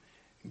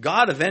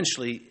 God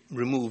eventually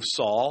removed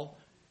Saul.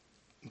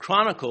 In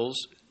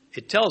Chronicles,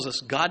 it tells us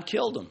God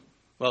killed him.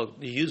 Well,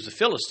 he used the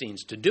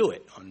Philistines to do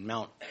it on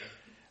Mount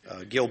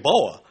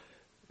Gilboa.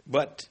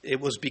 But it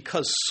was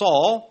because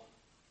Saul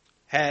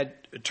had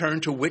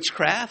turned to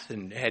witchcraft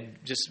and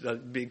had just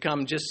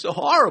become just so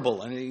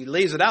horrible. And he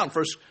lays it out in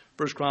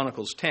First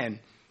Chronicles 10,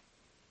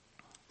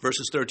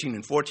 verses 13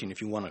 and 14,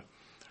 if you want to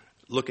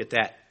look at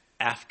that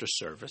after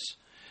service.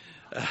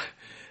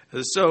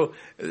 So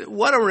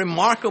what a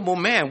remarkable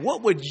man.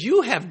 What would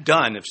you have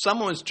done if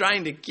someone was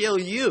trying to kill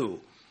you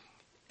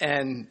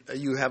and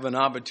you have an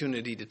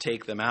opportunity to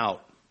take them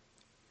out,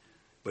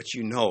 but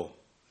you know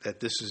that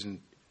this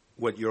isn't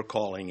what your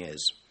calling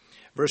is?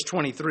 Verse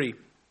 23,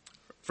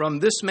 from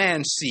this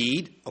man's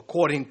seed,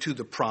 according to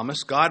the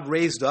promise, God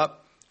raised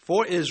up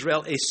for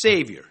Israel a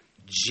Savior,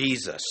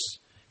 Jesus.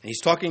 And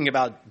he's talking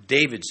about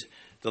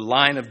the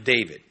line of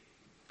David.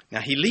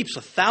 Now he leaps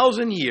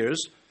 1,000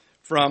 years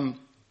from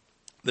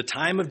the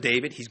time of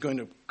David. He's going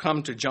to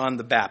come to John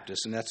the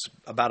Baptist, and that's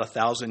about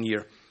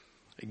 1,000-year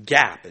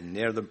gap. And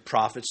they're the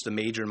prophets, the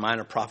major and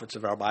minor prophets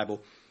of our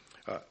Bible,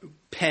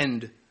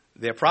 penned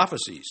their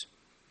prophecies.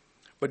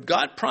 But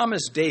God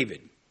promised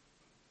David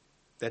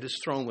that his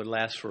throne would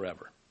last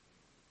forever.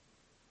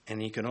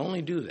 And he can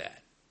only do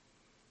that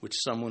with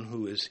someone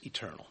who is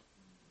eternal.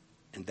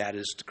 And that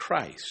is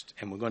Christ.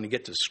 And we're going to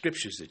get to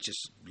scriptures that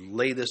just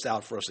lay this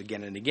out for us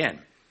again and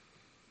again.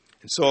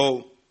 And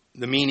so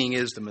the meaning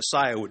is the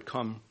Messiah would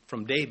come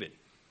from David.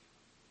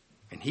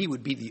 And he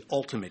would be the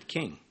ultimate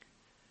king.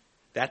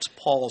 That's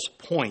Paul's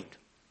point,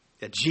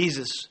 that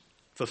Jesus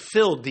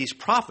fulfilled these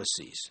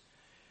prophecies.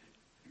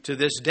 To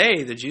this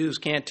day, the Jews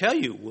can't tell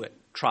you what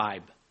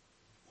tribe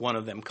one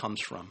of them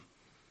comes from.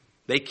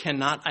 They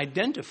cannot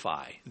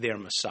identify their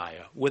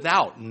Messiah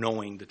without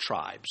knowing the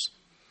tribes.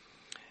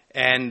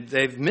 And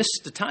they've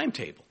missed the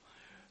timetable.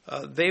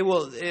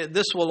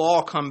 This will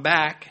all come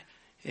back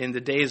in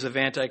the days of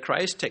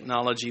Antichrist.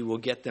 Technology will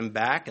get them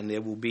back, and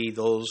there will be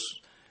those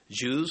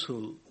Jews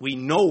who we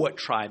know what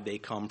tribe they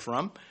come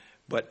from,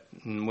 but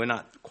we're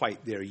not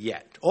quite there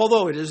yet.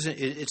 Although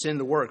it's in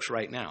the works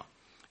right now.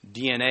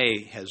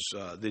 DNA has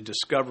the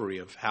discovery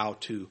of how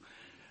to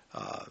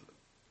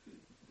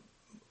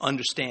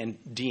understand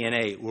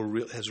DNA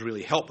has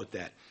really helped with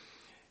that.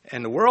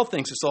 And the world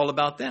thinks it's all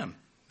about them.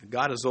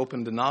 God has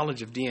opened the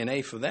knowledge of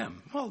DNA for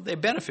them. Well, they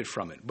benefit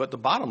from it. But the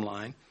bottom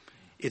line,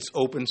 it's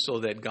open so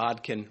that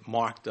God can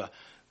mark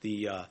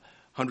the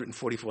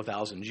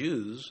 144,000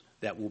 Jews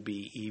that will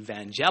be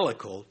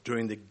evangelical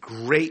during the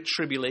great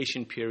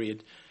tribulation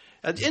period.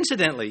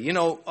 Incidentally,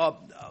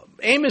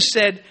 Amos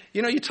said,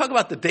 you talk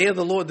about the day of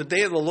the Lord, the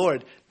day of the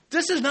Lord.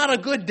 This is not a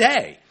good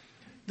day.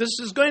 This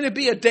is going to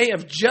be a day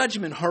of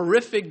judgment,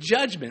 horrific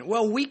judgment.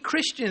 Well, we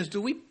Christians,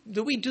 do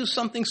we do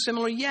something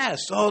similar?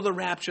 Yes. Oh, the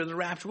rapture.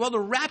 Well, the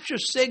rapture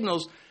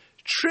signals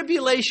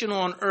tribulation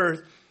on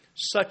earth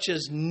such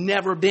as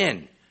never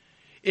been.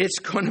 It's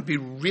going to be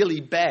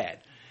really bad.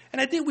 And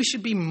I think we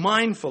should be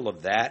mindful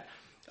of that.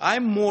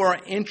 I'm more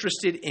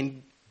interested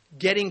in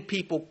getting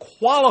people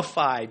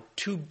qualified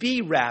to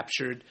be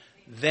raptured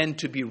than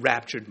to be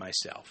raptured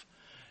myself.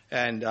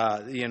 And,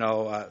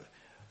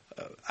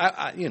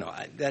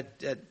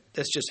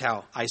 that's just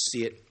how I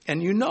see it.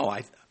 And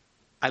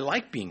I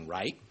like being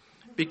right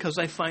because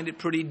I find it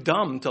pretty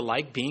dumb to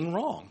like being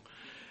wrong.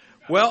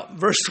 Well,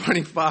 verse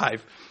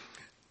 25.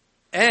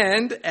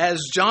 And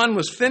as John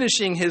was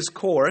finishing his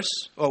course,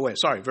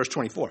 verse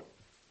 24.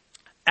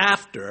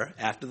 After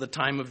the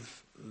time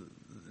of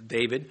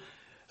David,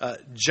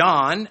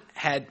 John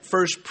had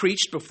first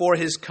preached before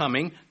his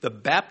coming the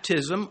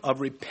baptism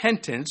of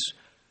repentance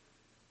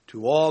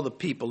to all the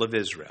people of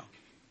Israel.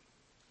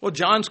 Well,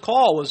 John's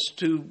call was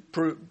to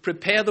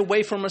prepare the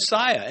way for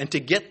Messiah, and to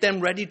get them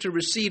ready to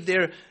receive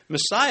their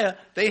Messiah,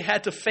 they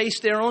had to face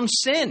their own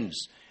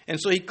sins. And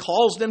so he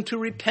calls them to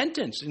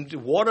repentance. And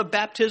water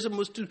baptism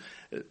was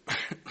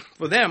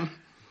for them,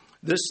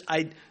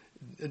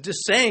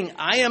 just saying,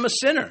 I am a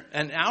sinner.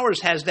 And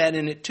ours has that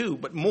in it too,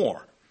 but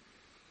more.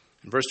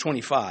 In verse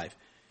 25,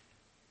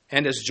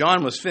 and as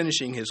John was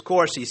finishing his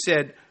course, he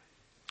said,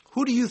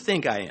 who do you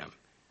think I am?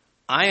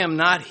 I am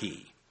not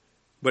he,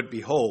 but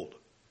behold,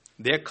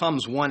 there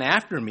comes one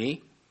after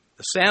me,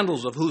 the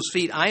sandals of whose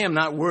feet I am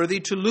not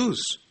worthy to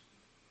loose.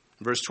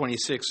 Verse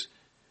 26,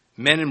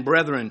 men and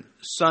brethren,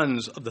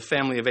 sons of the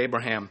family of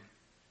Abraham,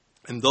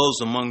 and those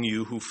among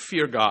you who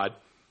fear God,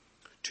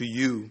 to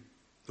you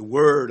the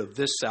word of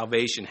this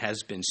salvation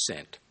has been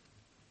sent.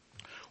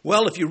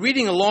 Well, if you're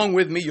reading along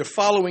with me, you're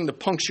following the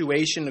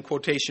punctuation, the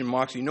quotation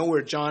marks. You know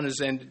where John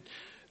has ended.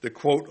 The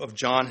quote of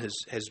John has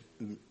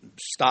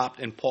stopped,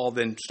 and Paul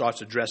then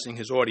starts addressing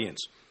his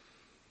audience.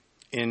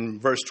 In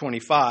verse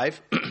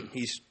 25,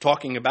 he's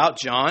talking about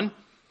John.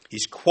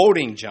 He's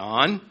quoting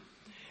John.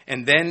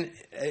 And then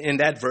in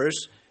that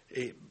verse,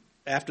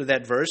 after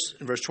that verse,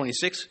 in verse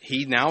 26,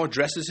 he now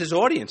addresses his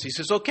audience. He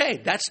says, okay,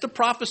 that's the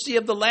prophecy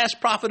of the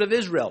last prophet of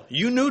Israel.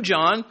 You knew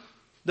John,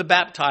 the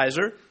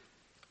baptizer,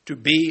 to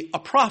be a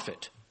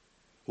prophet.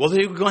 Well, then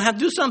you're going to have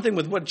to do something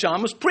with what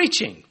John was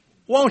preaching,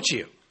 won't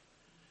you?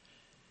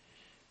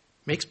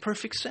 Makes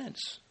perfect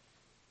sense.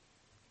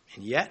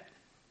 And yet,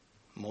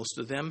 most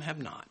of them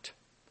have not.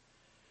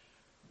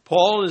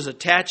 Paul is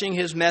attaching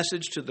his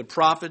message to the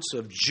prophets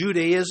of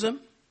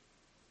Judaism.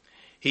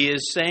 He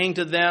is saying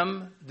to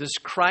them, this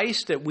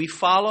Christ that we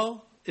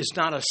follow is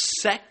not a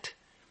sect.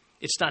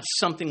 It's not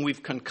something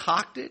we've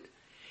concocted.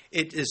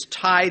 It is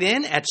tied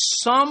in. At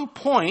some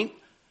point,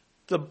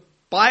 the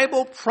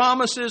Bible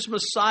promises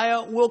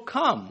Messiah will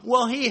come.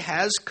 Well, he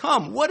has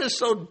come. What is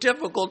so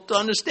difficult to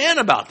understand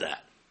about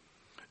that?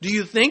 Do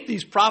you think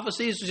these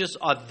prophecies just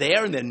are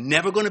there and they're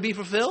never going to be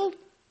fulfilled?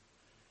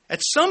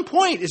 At some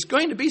point, it's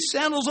going to be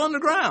sandals on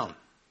the ground.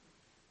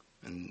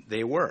 And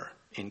they were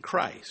in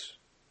Christ.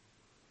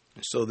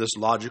 And so this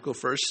logical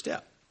first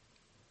step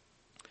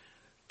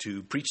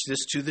to preach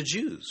this to the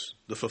Jews,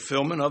 the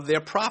fulfillment of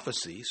their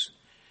prophecies.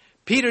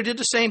 Peter did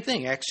the same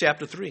thing, Acts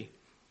chapter 3.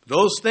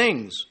 Those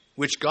things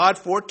which God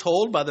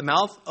foretold by the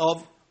mouth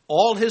of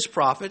all his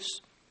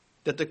prophets,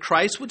 that the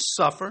Christ would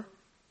suffer,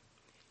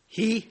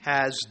 he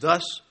has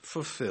thus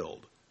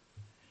fulfilled.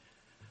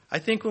 I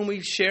think when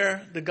we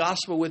share the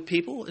gospel with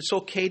people, it's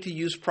okay to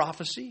use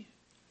prophecy,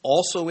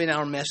 also in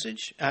our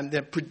message, and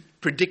the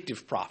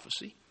predictive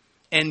prophecy,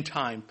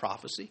 end-time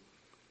prophecy.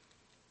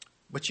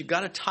 But you've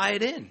got to tie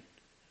it in.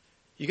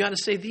 You've got to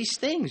say these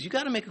things. You've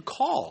got to make a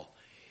call.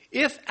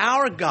 If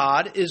our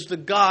God is the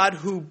God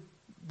who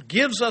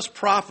gives us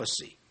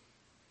prophecy,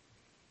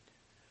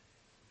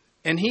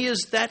 and he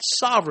is that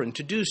sovereign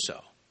to do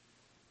so,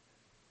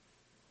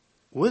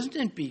 wouldn't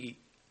it be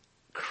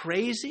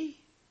crazy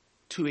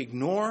to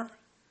ignore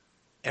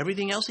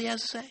everything else he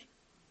has to say?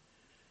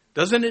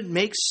 Doesn't it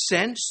make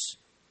sense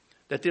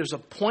that there's a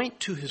point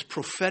to his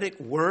prophetic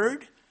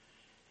word,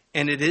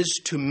 and it is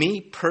to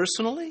me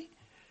personally?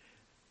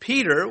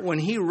 Peter, when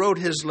he wrote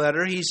his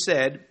letter, he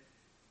said,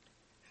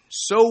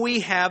 so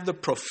we have the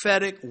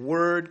prophetic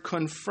word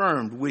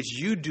confirmed, which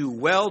you do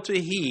well to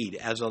heed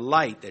as a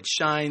light that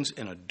shines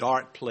in a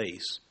dark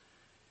place.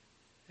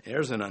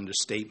 There's an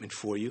understatement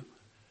for you.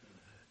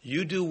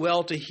 You do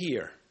well to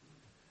hear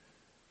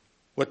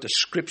what the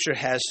Scripture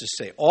has to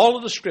say. All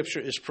of the Scripture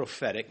is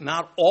prophetic.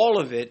 Not all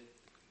of it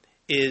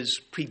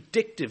is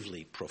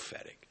predictively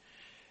prophetic.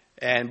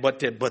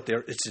 But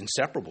it's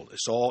inseparable. It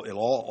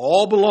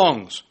all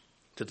belongs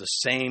to the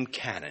same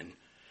canon.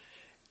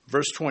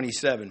 Verse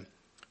 27.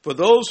 For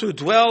those who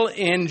dwell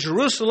in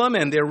Jerusalem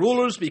and their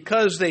rulers,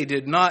 because they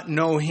did not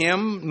know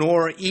him,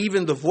 nor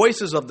even the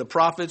voices of the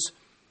prophets,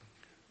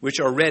 which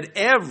are read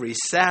every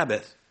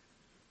Sabbath,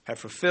 have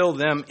fulfilled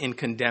them in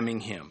condemning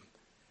him.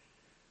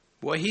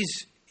 Boy,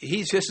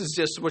 this is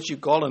just what you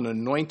call an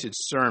anointed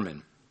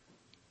sermon.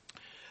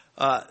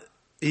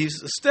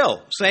 He's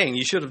still saying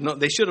they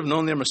should have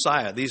known their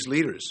Messiah, these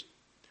leaders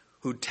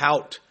who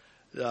tout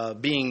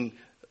being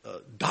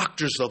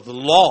doctors of the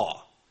law.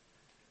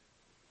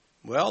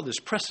 Well, there's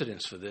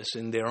precedence for this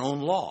in their own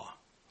law.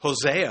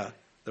 Hosea,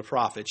 the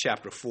prophet,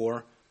 chapter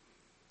 4,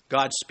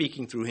 God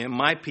speaking through him,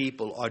 my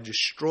people are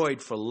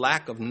destroyed for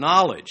lack of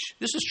knowledge.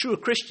 This is true of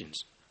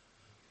Christians.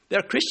 There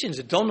are Christians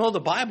that don't know the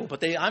Bible,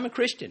 but I'm a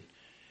Christian.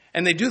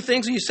 And they do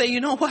things and you say, you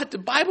know what? The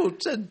Bible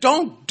says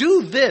don't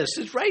do this.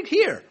 It's right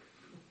here.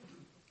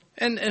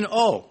 And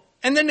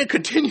then they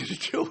continue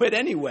to do it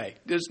anyway.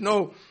 There's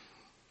not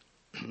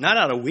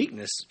out of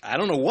weakness. I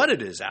don't know what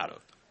it is out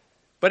of.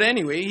 But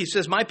anyway, he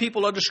says, my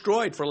people are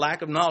destroyed for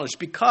lack of knowledge.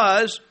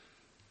 Because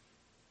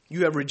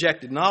you have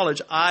rejected knowledge,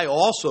 I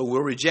also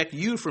will reject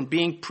you from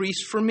being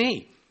priests for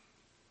me.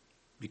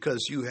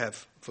 Because you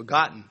have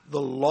forgotten the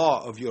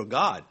law of your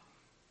God,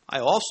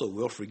 I also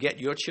will forget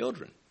your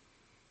children.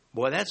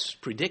 Boy, that's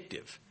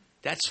predictive.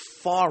 That's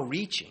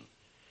far-reaching.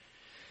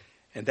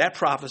 And that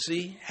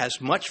prophecy has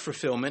much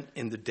fulfillment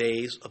in the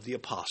days of the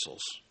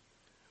apostles,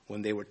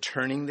 when they were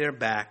turning their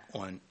back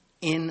on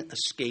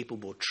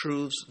inescapable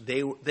truths.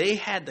 They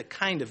had the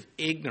kind of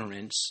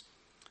ignorance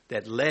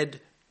that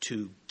led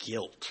to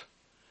guilt.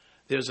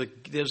 There's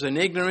an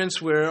ignorance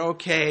where,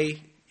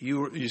 okay,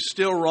 you're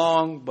still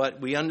wrong,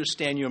 but we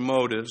understand your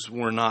motives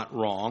were not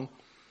wrong.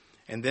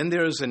 And then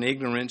there's an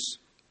ignorance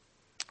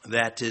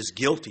that is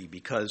guilty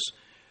because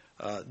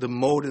the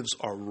motives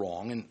are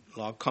wrong. And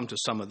I'll come to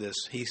some of this.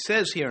 He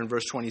says here in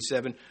verse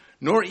 27,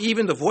 nor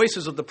even the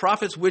voices of the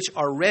prophets which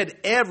are read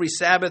every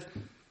Sabbath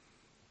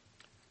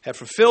have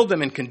fulfilled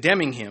them in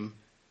condemning him.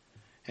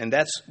 And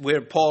that's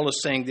where Paul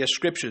is saying their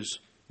scriptures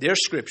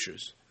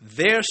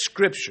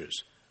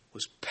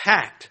was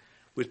packed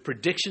with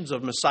predictions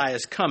of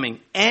Messiah's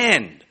coming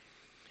and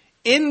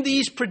in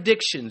these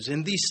predictions,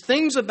 in these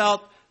things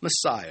about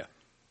Messiah,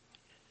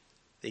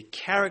 they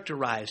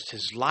characterized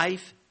his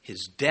life,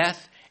 his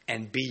death,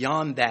 and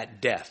beyond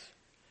that death.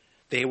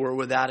 They were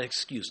without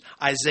excuse.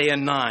 Isaiah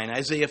 9,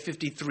 Isaiah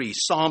 53,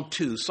 Psalm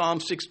 2, Psalm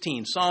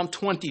 16, Psalm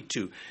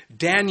 22,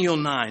 Daniel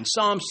 9,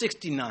 Psalm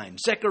 69,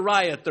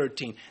 Zechariah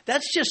 13.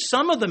 That's just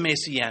some of the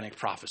messianic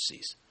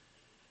prophecies.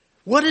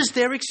 What is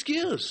their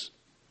excuse?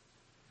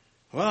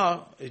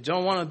 Well, you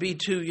don't want to be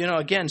too,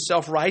 again,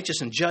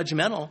 self-righteous and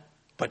judgmental,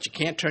 but you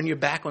can't turn your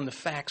back on the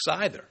facts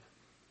either.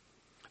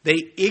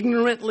 They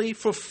ignorantly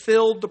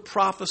fulfilled the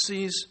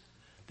prophecies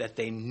that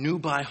they knew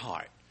by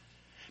heart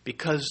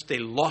because they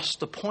lost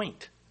the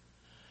point.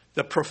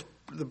 The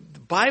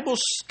Bible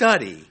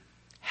study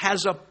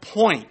has a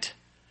point.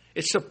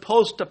 It's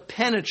supposed to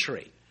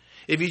penetrate.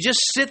 If you just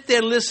sit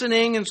there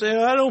listening and say,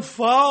 I don't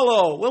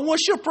follow, well,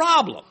 what's your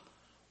problem?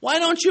 Why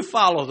don't you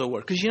follow the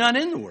Word? Because you're not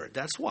in the Word.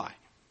 That's why.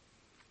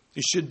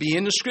 You should be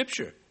in the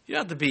Scripture. You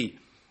don't have to be,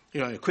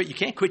 you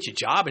can't quit your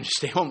job and just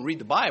stay home and read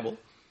the Bible.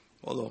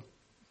 Although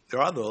there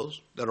are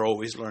those that are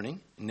always learning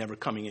and never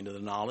coming into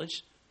the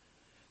knowledge.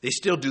 They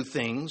still do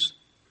things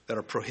that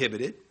are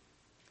prohibited.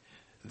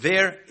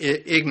 Their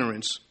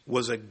ignorance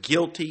was a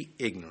guilty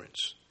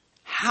ignorance.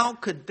 How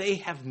could they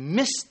have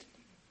missed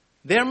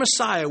their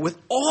Messiah with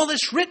all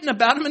this written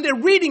about him and they're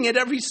reading it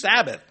every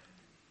Sabbath?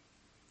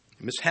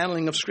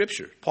 Mishandling of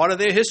Scripture, part of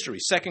their history.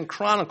 2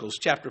 Chronicles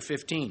chapter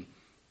 15.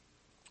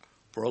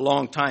 For a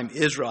long time,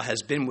 Israel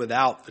has been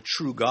without the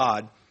true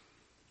God,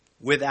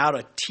 without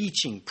a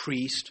teaching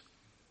priest,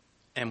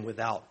 and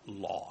without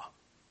law.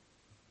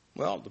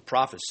 Well, the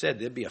prophet said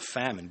there'd be a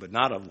famine, but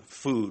not of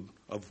food,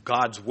 of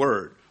God's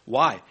word.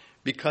 Why?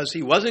 Because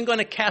he wasn't going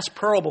to cast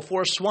pearl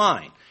before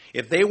swine.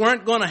 If they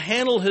weren't going to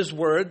handle his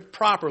word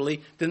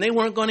properly, then they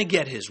weren't going to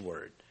get his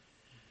word.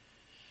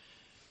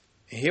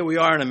 And here we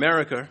are in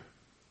America.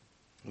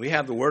 We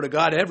have the word of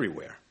God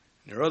everywhere.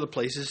 There are other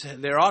places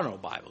there are no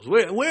Bibles.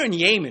 Where in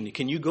Yemen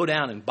can you go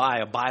down and buy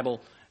a Bible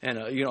and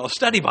a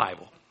study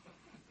Bible?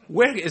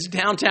 Where is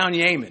downtown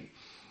Yemen?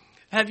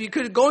 You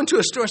could go into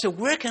a store and say,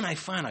 where can I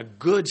find a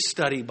good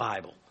study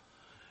Bible?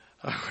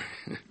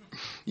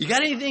 You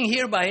got anything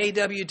here by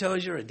A.W.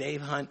 Tozer or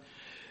Dave Hunt?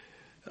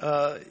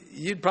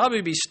 You'd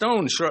probably be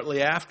stoned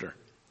shortly after.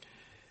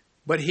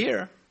 But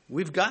here,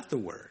 we've got the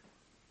Word.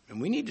 And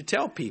we need to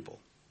tell people,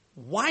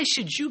 why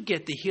should you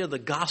get to hear the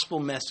gospel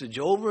message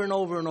over and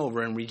over and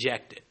over and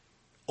reject it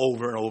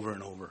over and over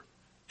and over?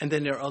 And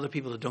then there are other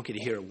people that don't get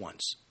to hear it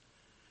once.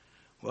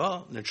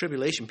 Well, the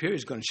tribulation period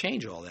is going to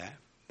change all that,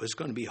 but it's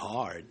going to be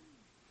hard.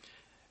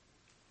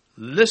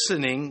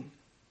 Listening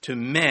to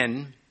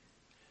men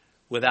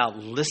without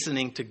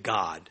listening to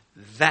God.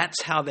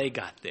 That's how they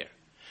got there.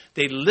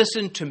 They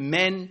listened to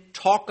men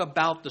talk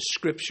about the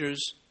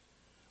Scriptures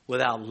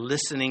without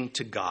listening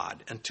to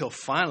God, until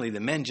finally the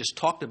men just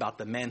talked about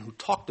the men who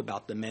talked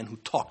about the men who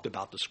talked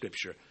about the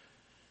Scripture.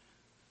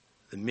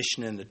 The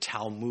Mishnah and the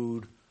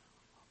Talmud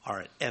are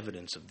an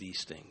evidence of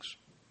these things.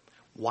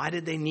 Why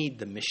did they need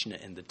the Mishnah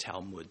and the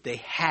Talmud? They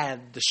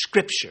had the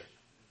Scripture.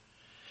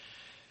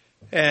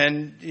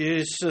 And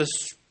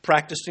it's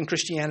practiced in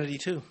Christianity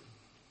too.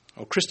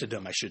 Or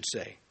Christendom, I should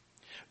say.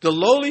 The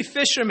lowly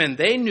fishermen,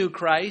 they knew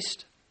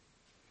Christ.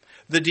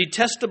 The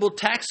detestable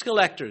tax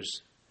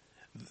collectors,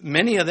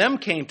 many of them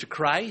came to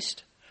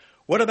Christ.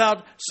 What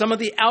about some of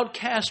the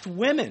outcast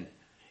women?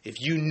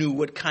 If you knew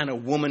what kind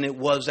of woman it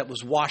was that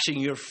was washing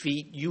your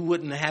feet, you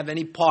wouldn't have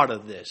any part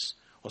of this.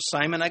 Well,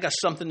 Simon, I got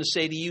something to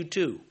say to you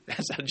too.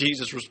 That's how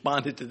Jesus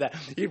responded to that.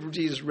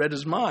 Jesus read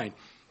his mind.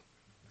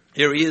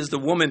 Here he is, the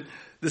woman,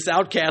 this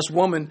outcast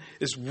woman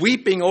is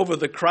weeping over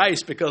the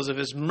Christ because of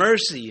his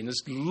mercy and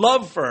his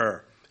love for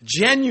her,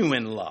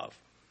 genuine love.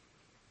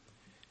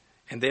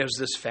 And there's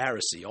this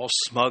Pharisee, all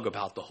smug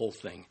about the whole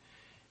thing.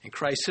 And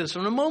Christ says,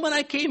 from the moment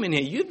I came in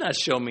here, you've not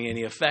shown me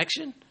any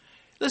affection.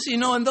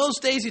 Listen, in those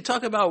days, you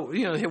talk about,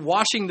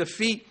 washing the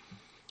feet.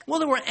 Well,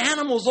 there were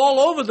animals all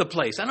over the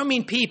place. I don't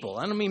mean people.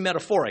 I don't mean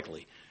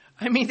metaphorically.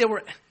 I mean, that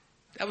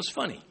was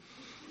funny.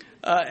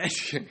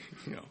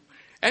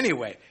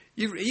 Anyway,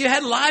 you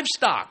had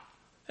livestock.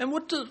 And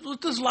what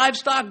does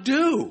livestock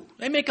do?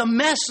 They make a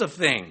mess of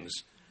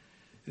things.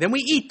 Then we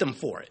eat them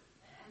for it.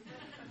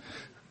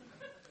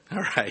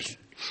 All right.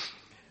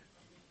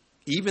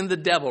 Even the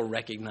devil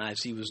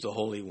recognized he was the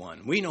Holy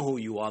One. We know who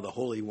you are, the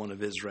Holy One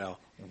of Israel.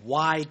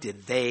 Why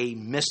did they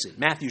miss it?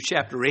 Matthew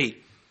chapter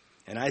 8.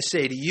 And I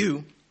say to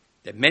you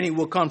that many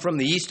will come from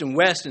the east and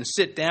west and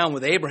sit down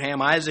with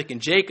Abraham, Isaac,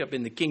 and Jacob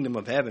in the kingdom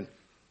of heaven.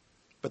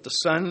 But the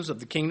sons of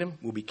the kingdom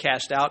will be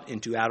cast out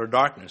into outer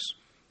darkness.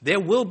 There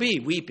will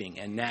be weeping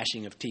and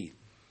gnashing of teeth.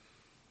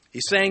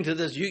 He's saying to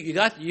this, you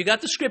got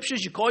the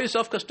Scriptures, you call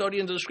yourself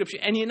custodians of the Scripture,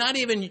 and you're not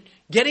even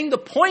getting the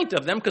point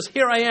of them, because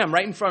here I am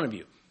right in front of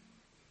you,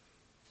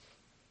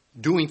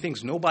 doing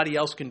things nobody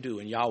else can do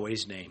in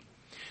Yahweh's name,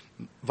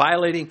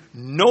 violating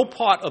no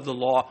part of the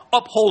law,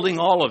 upholding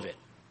all of it,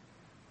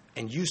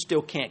 and you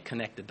still can't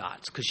connect the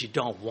dots because you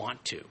don't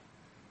want to.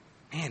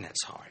 Man,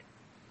 that's hard.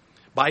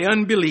 By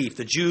unbelief,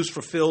 the Jews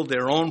fulfilled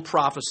their own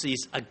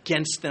prophecies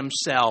against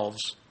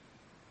themselves.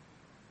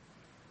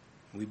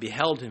 We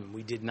beheld him.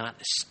 We did not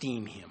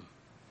esteem him.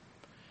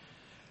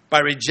 By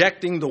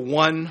rejecting the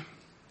one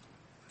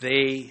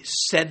they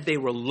said they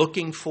were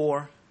looking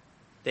for,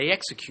 they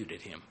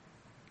executed him.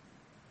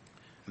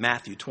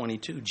 Matthew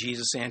 22,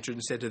 Jesus answered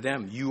and said to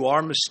them, You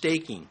are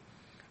mistaken,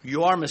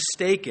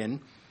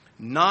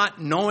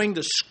 not knowing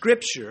the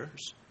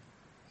Scriptures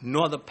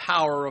nor the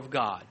power of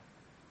God.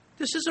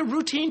 This is a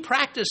routine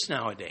practice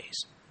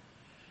nowadays.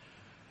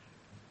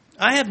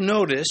 I have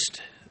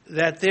noticed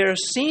that there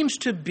seems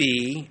to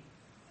be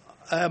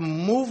a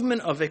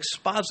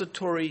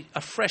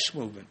fresh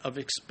movement of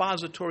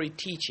expository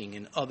teaching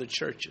in other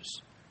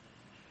churches.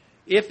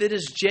 If it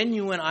is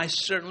genuine, I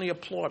certainly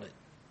applaud it.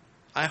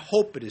 I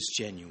hope it is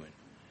genuine.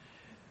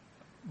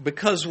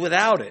 Because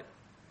without it,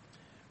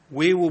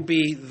 we will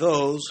be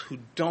those who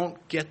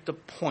don't get the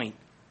point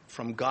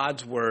from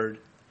God's word,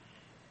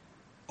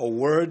 a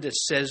word that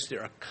says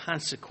there are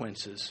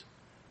consequences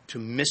to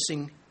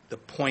missing the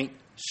point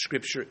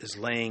Scripture is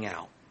laying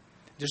out.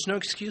 There's no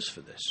excuse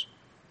for this.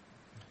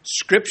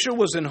 Scripture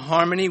was in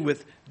harmony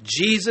with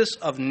Jesus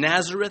of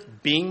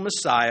Nazareth being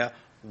Messiah.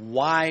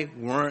 Why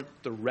weren't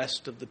the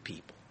rest of the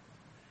people?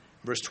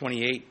 Verse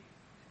 28.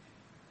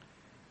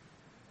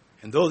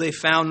 And though they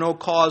found no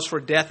cause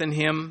for death in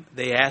him,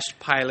 they asked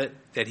Pilate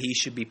that he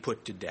should be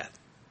put to death.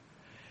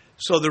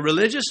 So the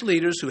religious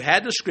leaders who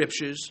had the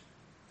Scriptures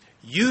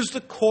used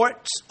the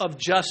courts of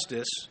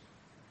justice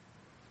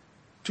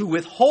to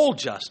withhold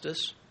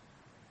justice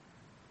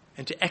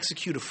and to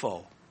execute a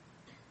foe,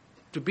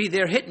 to be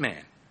their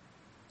hitman.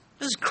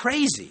 This is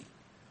crazy.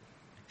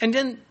 And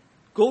then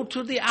go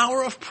to the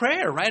hour of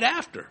prayer right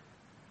after.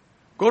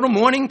 Go to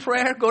morning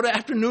prayer, go to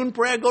afternoon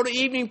prayer, go to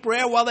evening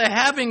prayer while they're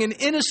having an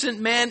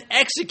innocent man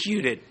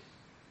executed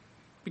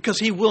because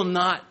he will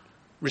not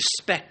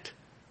respect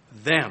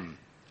them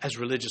as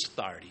religious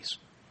authorities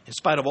in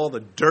spite of all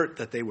the dirt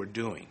that they were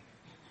doing.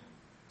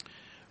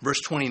 Verse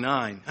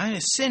 29,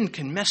 sin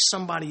can mess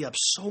somebody up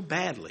so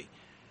badly.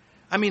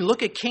 I mean,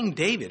 look at King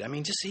David. I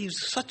mean, he's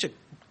such a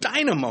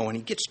dynamo and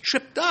he gets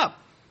tripped up.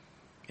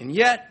 And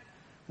yet,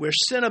 where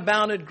sin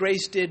abounded,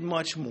 grace did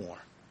much more.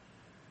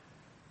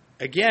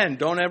 Again,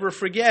 don't ever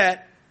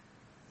forget,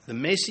 the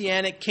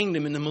Messianic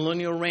kingdom in the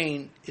millennial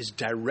reign is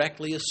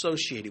directly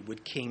associated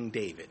with King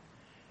David.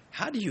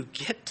 How do you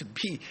get to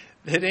be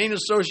that ain't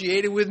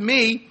associated with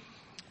me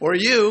or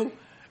you?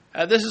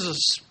 This is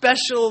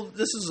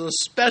a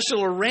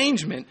special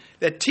arrangement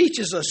that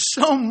teaches us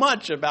so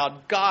much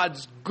about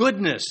God's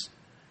goodness,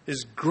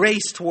 His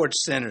grace towards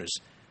sinners,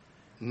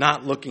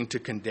 not looking to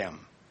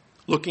condemn,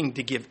 looking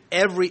to give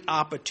every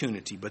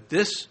opportunity. But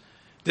this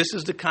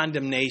is the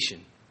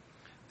condemnation.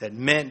 That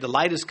the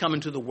light has come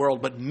into the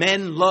world, but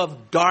men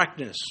love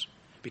darkness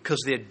because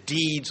their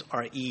deeds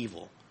are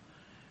evil.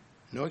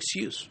 No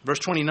excuse. Verse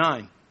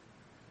 29.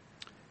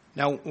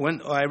 Now,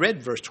 I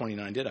read verse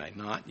 29, did I?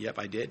 Not? Yep,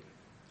 I did.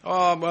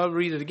 Oh, well, I'll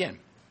read it again.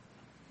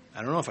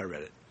 I don't know if I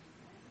read it.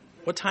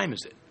 What time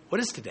is it? What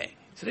is today?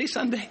 Today's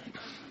Sunday.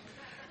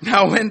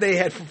 Now, when they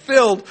had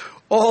fulfilled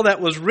all that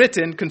was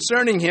written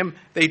concerning him,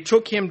 they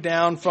took him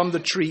down from the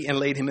tree and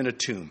laid him in a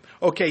tomb.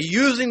 Okay,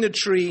 using the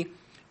tree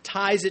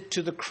ties it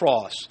to the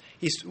cross.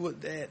 He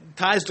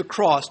ties the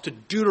cross to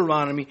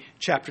Deuteronomy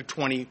chapter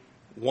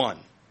 21,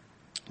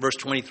 verse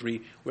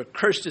 23, where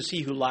cursed is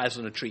he who lies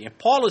on a tree. And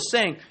Paul is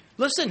saying,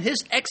 listen,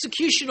 his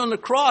execution on the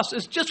cross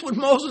is just what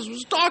Moses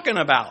was talking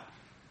about.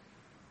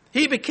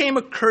 He became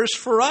a curse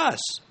for us.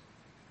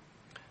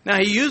 Now,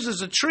 he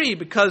uses a tree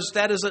because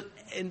that is a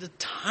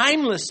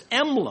timeless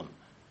emblem.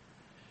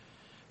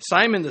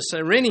 Simon the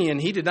Cyrenian,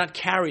 he did not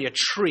carry a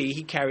tree,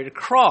 he carried a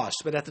cross.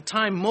 But at the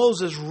time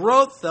Moses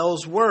wrote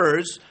those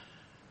words,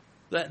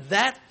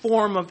 that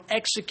form of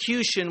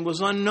execution was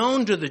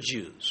unknown to the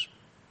Jews.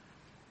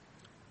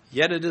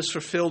 Yet it is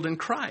fulfilled in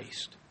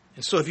Christ.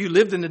 And so if you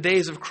lived in the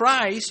days of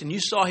Christ and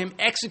you saw him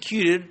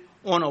executed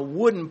on a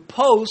wooden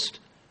post,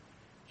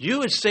 you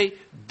would say,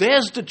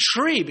 there's the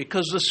tree,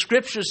 because the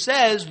Scripture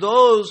says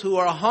those who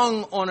are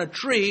hung on a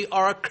tree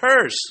are a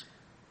curse.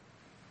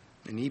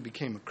 And he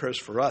became a curse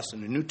for us.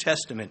 And the New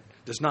Testament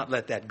does not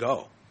let that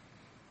go.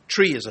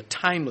 Tree is a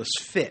timeless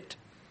fit.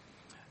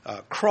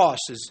 Cross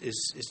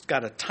is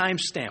got a time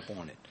stamp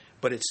on it.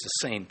 But it's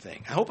the same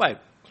thing. I hope I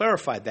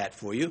clarified that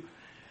for you.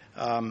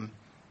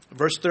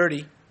 Verse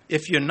 30.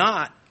 If you're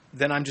not,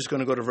 then I'm just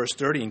going to go to verse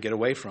 30 and get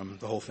away from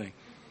the whole thing.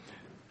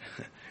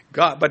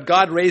 But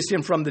God raised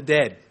him from the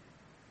dead.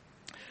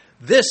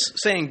 This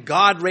saying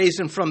God raised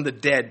him from the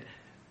dead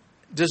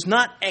does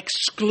not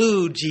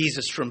exclude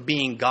Jesus from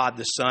being God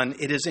the Son.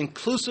 It is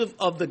inclusive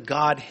of the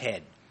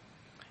Godhead.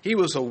 He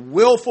was a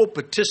willful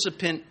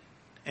participant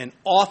and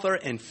author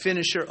and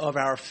finisher of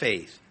our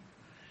faith.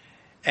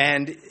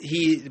 And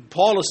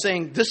Paul is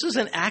saying this is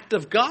an act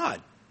of God.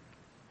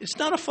 It's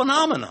not a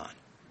phenomenon.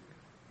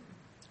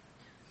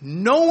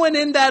 No one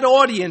in that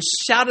audience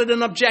shouted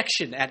an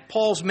objection at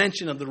Paul's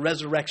mention of the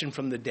resurrection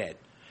from the dead.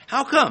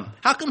 How come?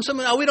 How come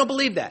someone, we don't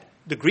believe that?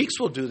 The Greeks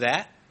will do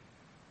that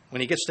when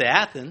he gets to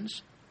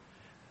Athens.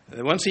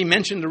 Once he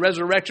mentioned the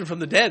resurrection from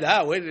the dead,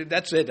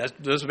 that's it.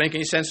 That doesn't make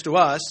any sense to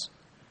us.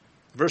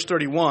 Verse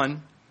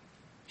 31,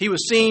 he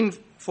was seen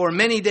for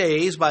many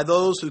days by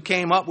those who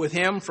came up with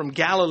him from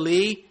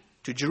Galilee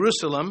to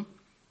Jerusalem,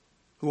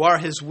 who are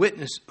his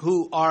witnesses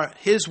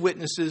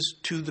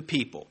to the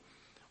people,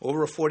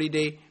 over a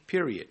 40-day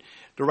period.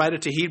 The writer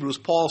to Hebrews,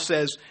 Paul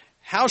says,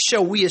 how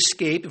shall we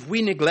escape if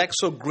we neglect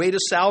so great a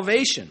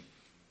salvation,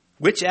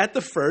 which at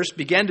the first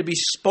began to be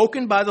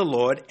spoken by the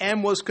Lord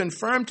and was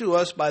confirmed to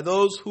us by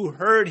those who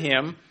heard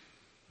him,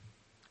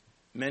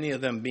 many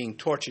of them being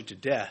tortured to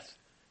death,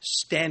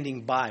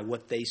 standing by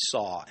what they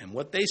saw. And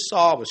what they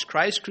saw was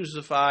Christ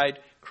crucified,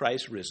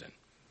 Christ risen.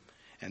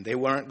 And they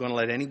weren't going to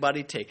let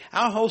anybody take.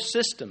 Our whole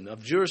system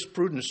of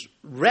jurisprudence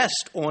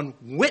rests on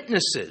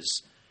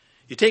witnesses.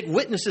 You take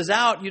witnesses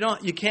out,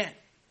 you can't.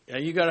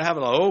 You got to have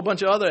a whole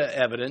bunch of other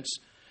evidence,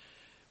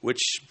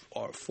 which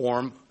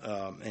form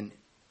an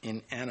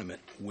inanimate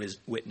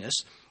witness.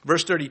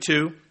 Verse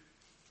 32,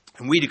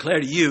 and we declare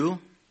to you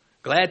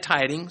glad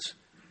tidings,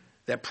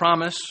 that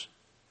promise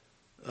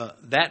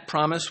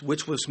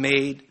which was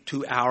made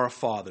to our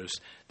fathers.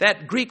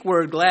 That Greek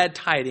word, glad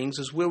tidings,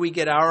 is where we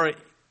get our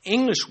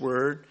English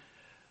word,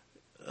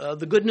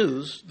 the good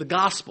news, the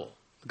gospel.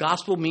 The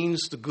gospel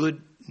means the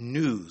good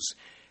news.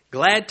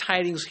 Glad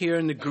tidings here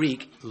in the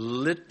Greek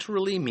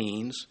literally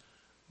means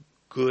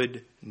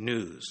good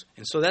news.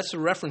 And so that's a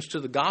reference to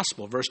the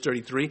gospel. Verse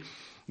 33,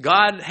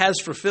 God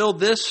has fulfilled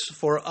this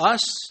for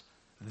us,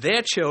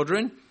 their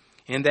children,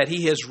 in that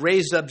he has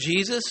raised up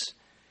Jesus,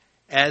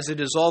 as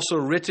it is also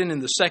written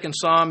in the second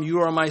Psalm, you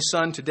are my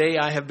son, today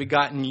I have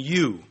begotten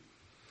you.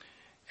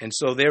 And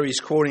so there he's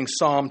quoting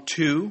Psalm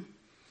 2.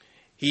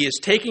 He is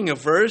taking a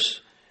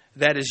verse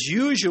that is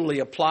usually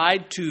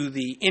applied to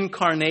the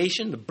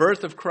incarnation, the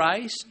birth of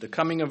Christ, the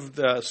coming of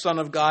the Son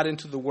of God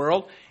into the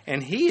world,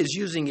 and he is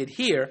using it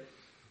here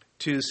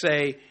to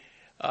say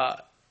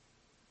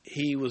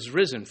he was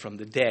risen from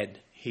the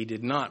dead. He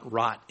did not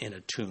rot in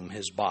a tomb,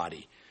 his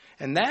body.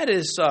 And that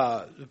is,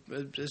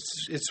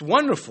 it's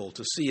wonderful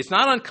to see. It's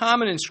not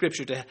uncommon in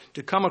Scripture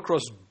to come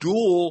across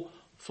dual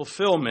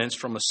fulfillments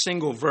from a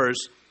single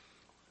verse,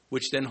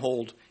 which then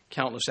hold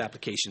countless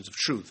applications of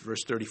truth.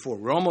 Verse 34,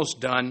 we're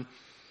almost done.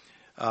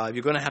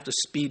 You're going to have to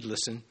speed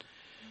listen.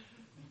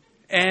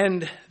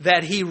 And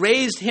that he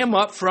raised him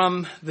up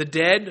from the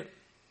dead,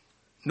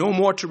 no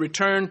more to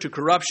return to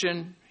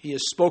corruption. He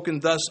has spoken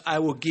thus, I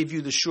will give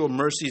you the sure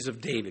mercies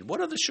of David.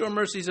 What are the sure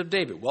mercies of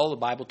David? Well, the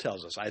Bible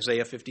tells us,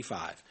 Isaiah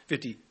 55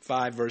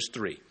 verse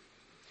 3.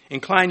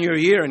 Incline your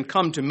ear and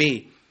come to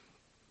me,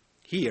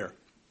 hear,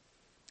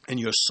 and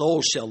your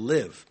soul shall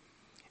live.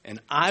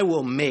 And I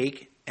will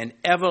make an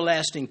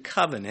everlasting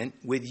covenant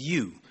with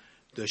you.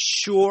 The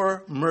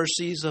sure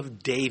mercies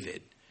of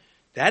David.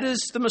 That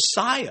is the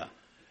Messiah.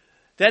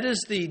 That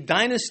is the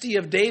dynasty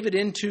of David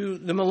into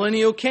the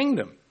millennial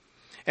kingdom.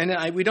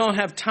 And we don't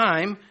have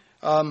time.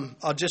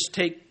 I'll just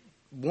take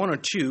one or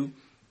two.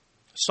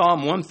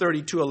 Psalm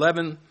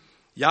 132:11.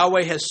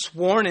 Yahweh has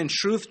sworn in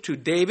truth to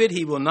David,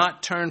 he will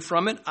not turn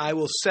from it. I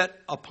will set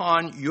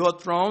upon your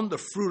throne the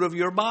fruit of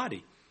your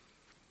body.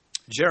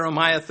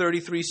 Jeremiah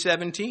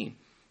 33:17.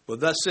 For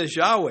thus says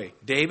Yahweh,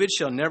 David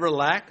shall never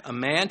lack a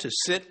man to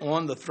sit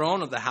on the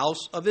throne of the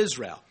house of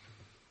Israel.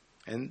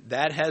 And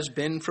that has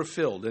been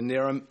fulfilled. And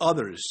there are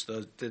others.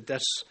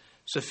 That's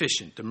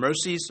sufficient. The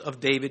mercies of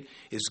David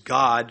is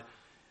God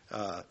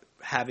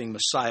having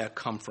Messiah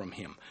come from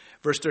him.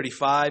 Verse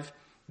 35,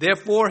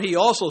 therefore he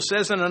also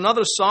says in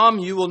another psalm,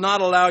 you will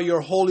not allow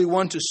your Holy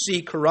One to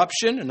see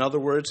corruption. In other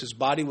words, his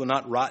body will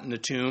not rot in the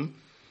tomb.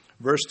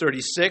 Verse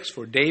 36,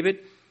 for David,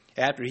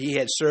 after he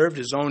had served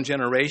his own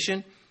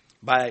generation,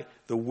 by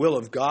the will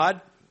of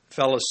God,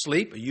 fell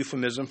asleep, a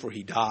euphemism for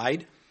he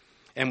died,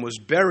 and was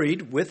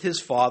buried with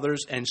his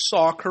fathers and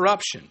saw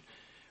corruption.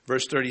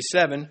 Verse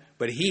 37,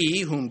 but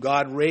he whom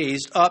God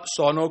raised up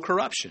saw no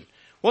corruption.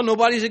 Well,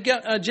 nobody's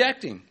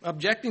objecting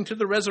to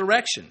the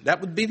resurrection.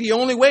 That would be the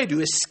only way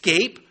to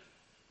escape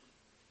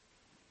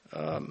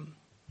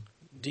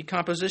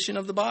decomposition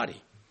of the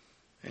body.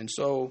 And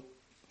so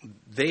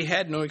they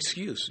had no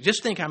excuse.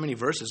 Just think how many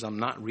verses I'm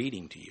not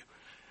reading to you.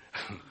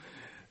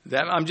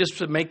 I'm just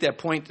to make that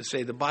point to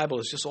say the Bible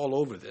is just all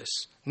over this.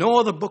 No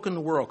other book in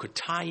the world could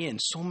tie in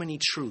so many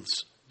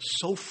truths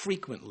so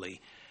frequently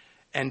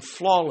and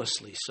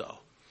flawlessly so.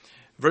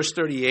 Verse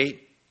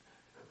 38,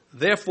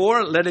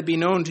 therefore let it be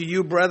known to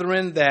you,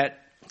 brethren, that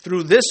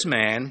through this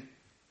man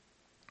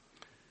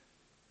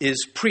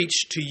is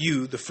preached to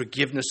you the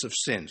forgiveness of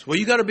sins. Well,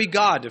 you got to be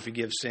God to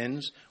forgive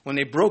sins. When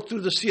they broke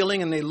through the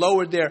ceiling and they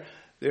lowered their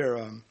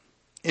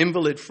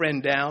invalid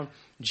friend down,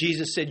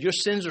 Jesus said, your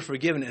sins are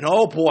forgiven. And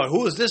oh boy,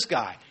 who is this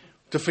guy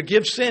to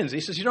forgive sins?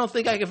 He says, you don't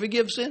think I can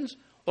forgive sins?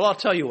 Well, I'll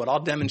tell you what, I'll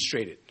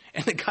demonstrate it.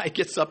 And the guy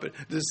gets up,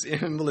 this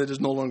invalid is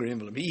no longer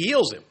invalid. He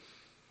heals him.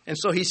 And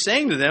so he's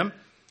saying to them,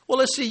 well,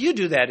 let's see you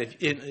do that.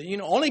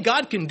 Only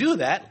God can do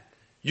that.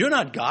 You're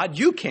not God.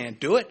 You can't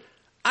do it.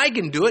 I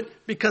can do it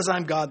because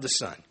I'm God the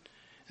Son.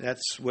 And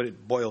that's what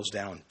it boils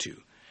down to.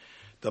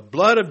 The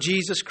blood of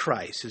Jesus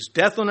Christ, his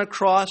death on a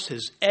cross,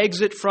 his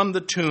exit from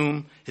the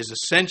tomb, his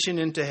ascension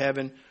into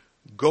heaven,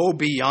 go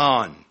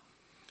beyond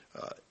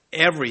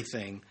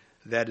everything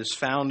that is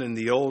found in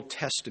the Old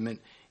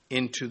Testament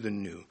into the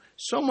New.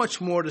 So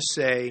much more to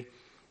say.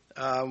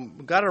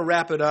 We've got to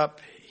wrap it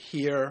up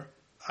here.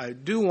 I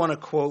do want to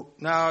quote,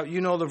 now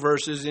you know the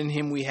verses, in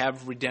him we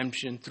have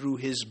redemption through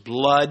his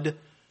blood,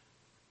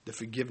 the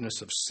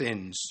forgiveness of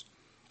sins,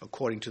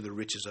 according to the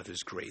riches of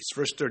his grace.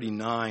 Verse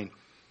 39,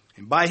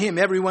 and by him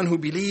everyone who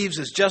believes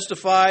is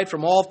justified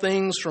from all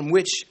things from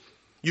which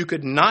you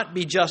could not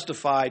be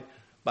justified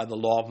by the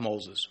law of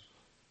Moses.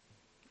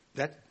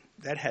 That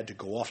had to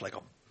go off like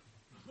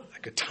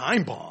a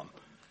time bomb.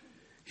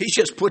 He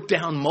just put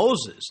down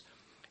Moses.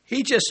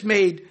 He just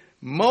made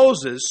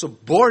Moses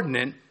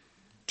subordinate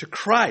to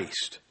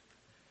Christ.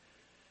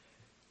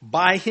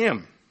 By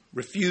him.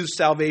 Refuse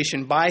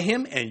salvation by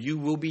him, and you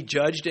will be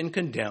judged and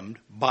condemned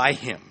by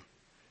him.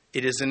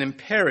 It is an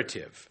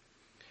imperative.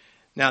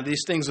 Now,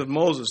 these things of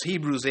Moses,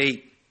 Hebrews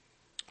 8,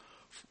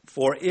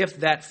 for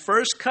if that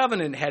first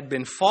covenant had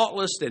been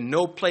faultless, then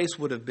no place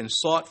would have been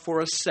sought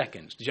for a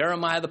second.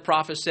 Jeremiah the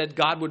prophet said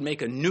God would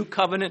make a new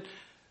covenant.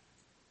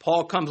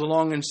 Paul comes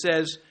along and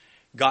says,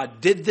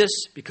 God did this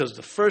because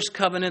the first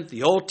covenant,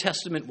 the Old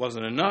Testament,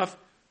 wasn't enough.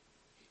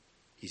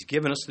 He's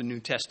given us the New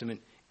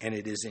Testament, and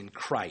it is in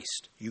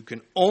Christ. You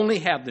can only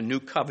have the new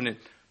covenant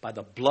by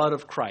the blood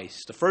of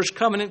Christ. The first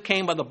covenant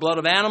came by the blood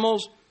of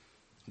animals,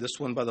 this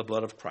one by the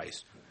blood of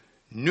Christ.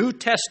 New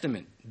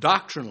Testament,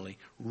 doctrinally,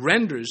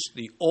 renders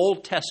the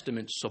Old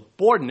Testament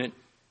subordinate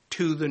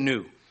to the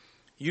new.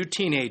 You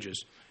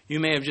teenagers, you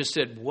may have just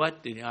said,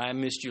 what? I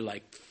missed you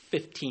like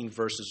 15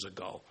 verses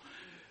ago.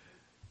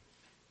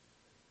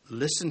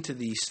 Listen to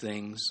these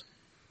things,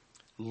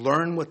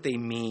 learn what they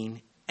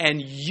mean,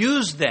 and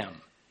use them.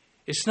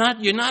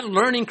 You're not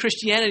learning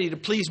Christianity to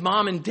please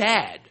mom and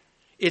dad.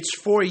 It's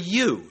for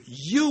you.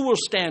 You will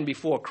stand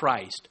before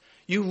Christ.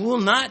 You will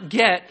not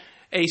get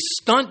a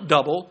stunt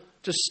double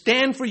to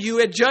stand for you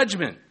at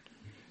judgment.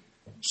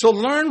 So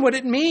learn what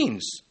it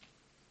means.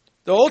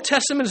 The Old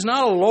Testament is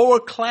not a lower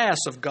class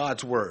of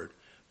God's Word,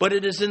 but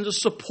it is in the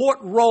support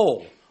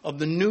role of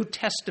the New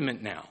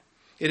Testament now.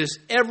 It is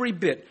every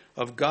bit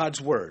of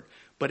God's Word,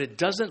 but it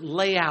doesn't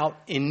lay out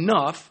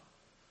enough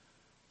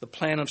the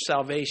plan of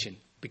salvation,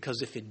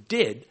 because if it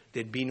did,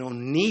 there'd be no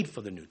need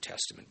for the New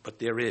Testament, but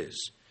there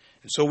is.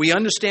 And so we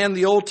understand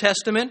the Old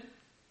Testament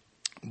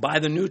by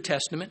the New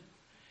Testament.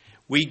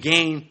 We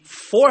gain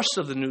force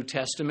of the New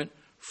Testament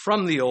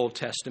from the Old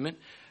Testament.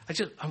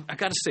 I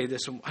got to say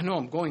this. I know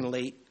I'm going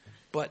late,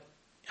 but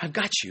I've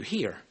got you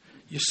here.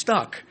 You're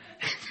stuck.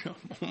 I'm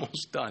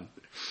almost done.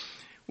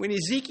 When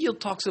Ezekiel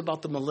talks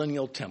about the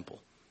millennial temple,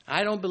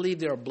 I don't believe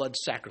there are blood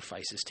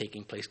sacrifices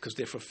taking place because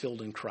they're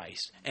fulfilled in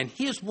Christ. And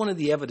here's one of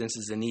the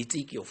evidences in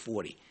Ezekiel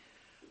 40.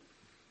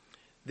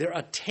 There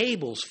are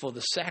tables for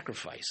the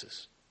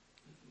sacrifices.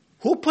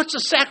 Who puts a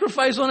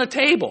sacrifice on a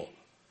table?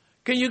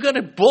 Okay, you're going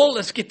to bull,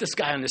 let's get this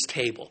guy on this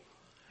table.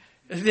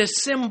 They're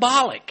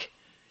symbolic.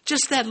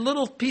 Just that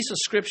little piece of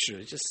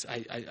scripture.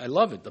 I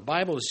love it. The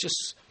Bible is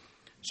just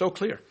so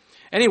clear.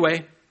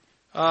 Anyway,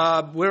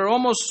 we're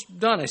almost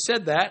done. I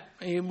said that.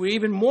 We're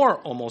even more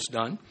almost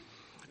done.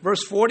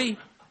 Verse 40,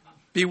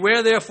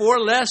 beware therefore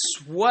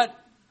lest what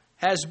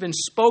has been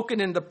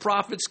spoken in the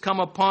prophets come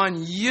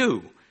upon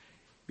you.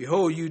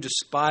 Behold, you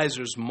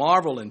despisers,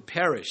 marvel and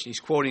perish. He's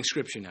quoting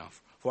scripture now.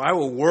 For I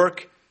will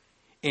work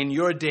in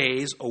your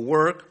days a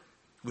work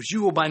which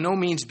you will by no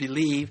means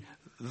believe,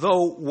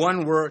 though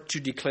one were to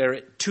declare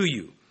it to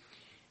you.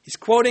 He's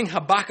quoting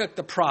Habakkuk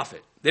the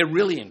prophet. They're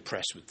really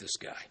impressed with this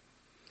guy.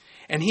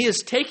 And he is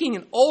taking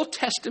an Old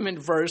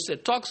Testament verse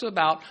that talks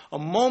about a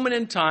moment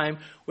in time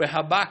where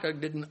Habakkuk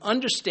didn't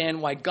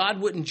understand why God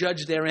wouldn't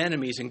judge their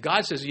enemies. And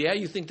God says, yeah,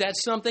 you think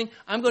that's something?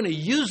 I'm going to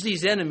use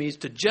these enemies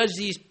to judge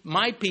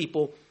my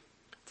people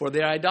for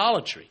their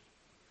idolatry.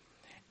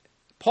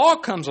 Paul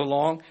comes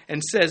along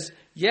and says,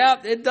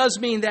 yeah, it does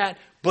mean that,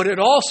 but it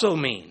also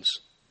means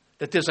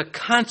that there's a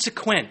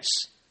consequence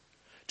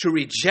to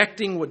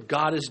rejecting what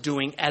God is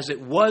doing, as it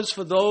was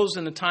for those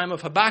in the time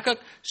of Habakkuk,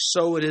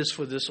 so it is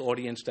for this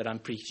audience that I'm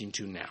preaching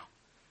to now.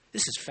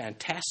 This is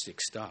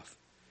fantastic stuff.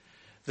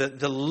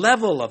 The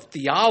level of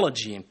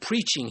theology and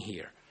preaching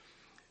here,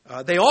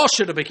 they all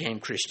should have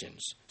become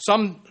Christians.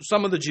 Some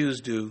of the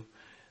Jews do.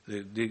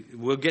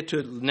 We'll get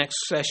to the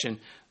next session.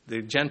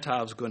 The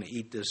Gentiles are going to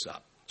eat this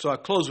up. So I'll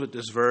close with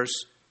this verse.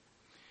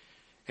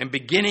 And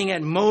beginning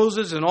at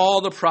Moses and all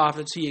the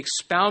prophets, he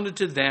expounded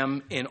to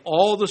them in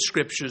all the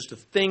scriptures the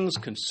things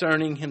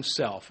concerning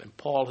himself. And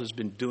Paul has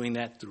been doing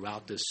that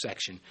throughout this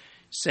section,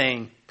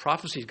 saying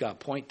prophecy's got a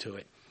point to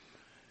it.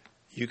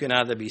 You can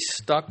either be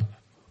stuck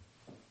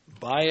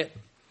by it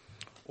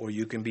or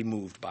you can be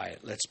moved by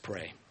it. Let's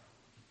pray.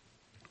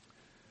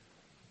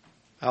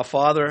 Our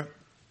Father,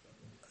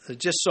 there's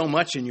just so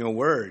much in your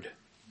word.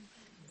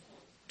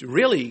 It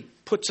really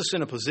puts us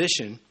in a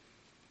position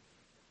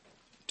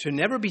to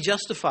never be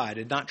justified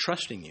in not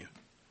trusting you.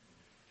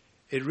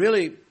 It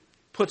really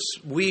puts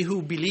we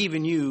who believe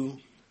in you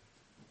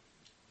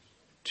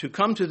to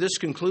come to this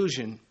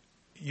conclusion: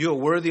 you are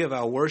worthy of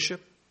our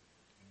worship,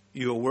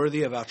 you are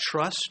worthy of our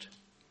trust,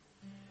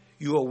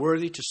 you are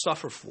worthy to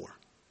suffer for.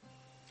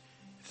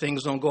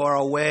 things don't go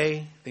our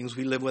way, things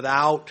we live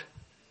without,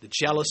 the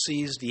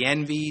jealousies, the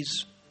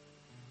envies.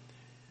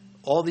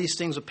 All these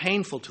things are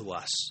painful to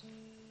us,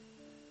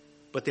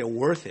 but they're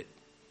worth it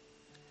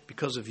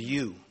because of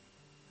you.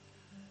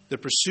 The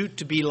pursuit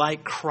to be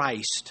like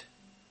Christ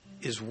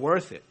is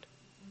worth it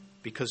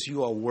because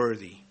you are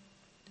worthy.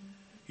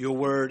 Your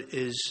word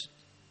is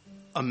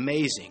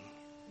amazing,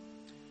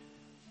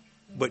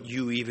 but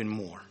you even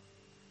more.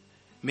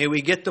 May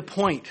we get the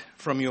point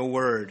from your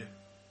word.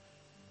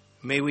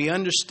 May we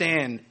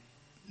understand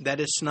that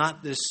it's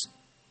not this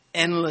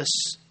endless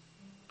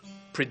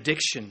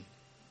prediction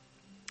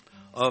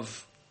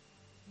of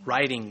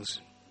writings,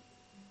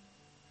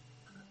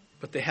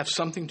 but they have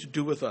something to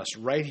do with us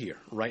right here,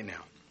 right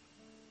now.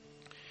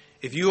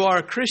 If you are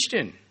a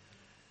Christian,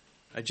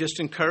 I just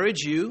encourage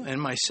you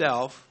and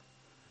myself,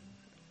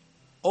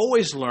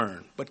 always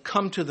learn, but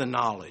come to the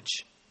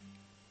knowledge.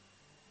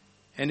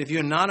 And if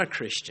you're not a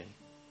Christian,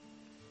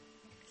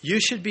 you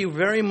should be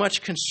very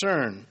much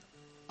concerned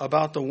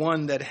about the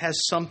one that has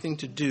something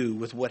to do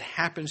with what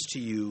happens to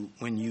you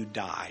when you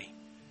die.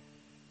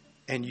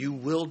 And you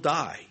will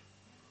die,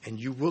 and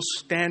you will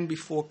stand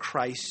before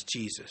Christ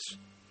Jesus.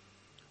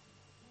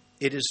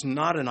 It is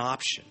not an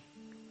option.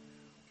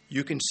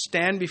 You can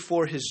stand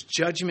before his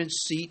judgment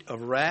seat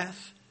of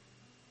wrath,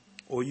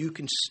 or you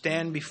can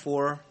stand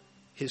before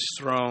his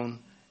throne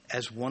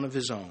as one of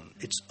his own.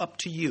 It's up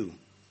to you.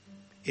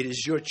 It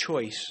is your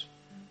choice.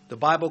 The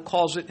Bible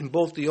calls it in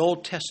both the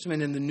Old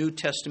Testament and the New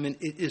Testament,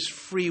 it is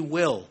free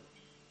will.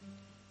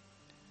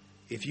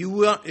 If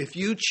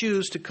you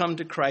choose to come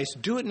to Christ,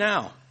 do it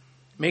now.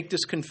 Make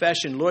this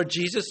confession. Lord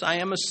Jesus, I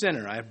am a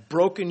sinner. I have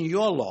broken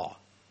your law.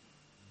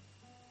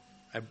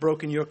 I've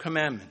broken your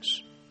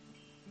commandments.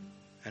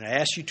 And I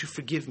ask you to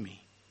forgive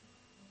me.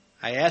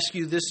 I ask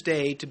you this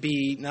day to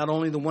be not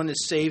only the one that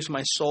saves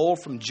my soul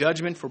from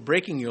judgment for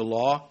breaking your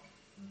law,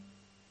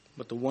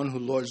 but the one who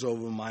lords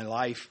over my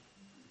life,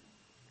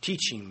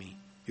 teaching me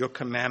your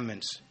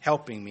commandments,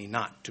 helping me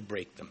not to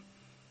break them.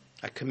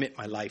 I commit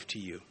my life to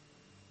you.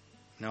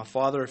 Now,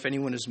 Father, if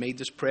anyone has made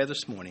this prayer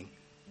this morning,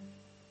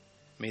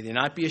 may they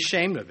not be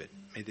ashamed of it.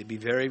 May they be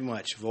very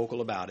much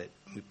vocal about it.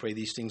 We pray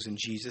these things in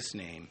Jesus'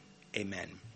 name. Amen.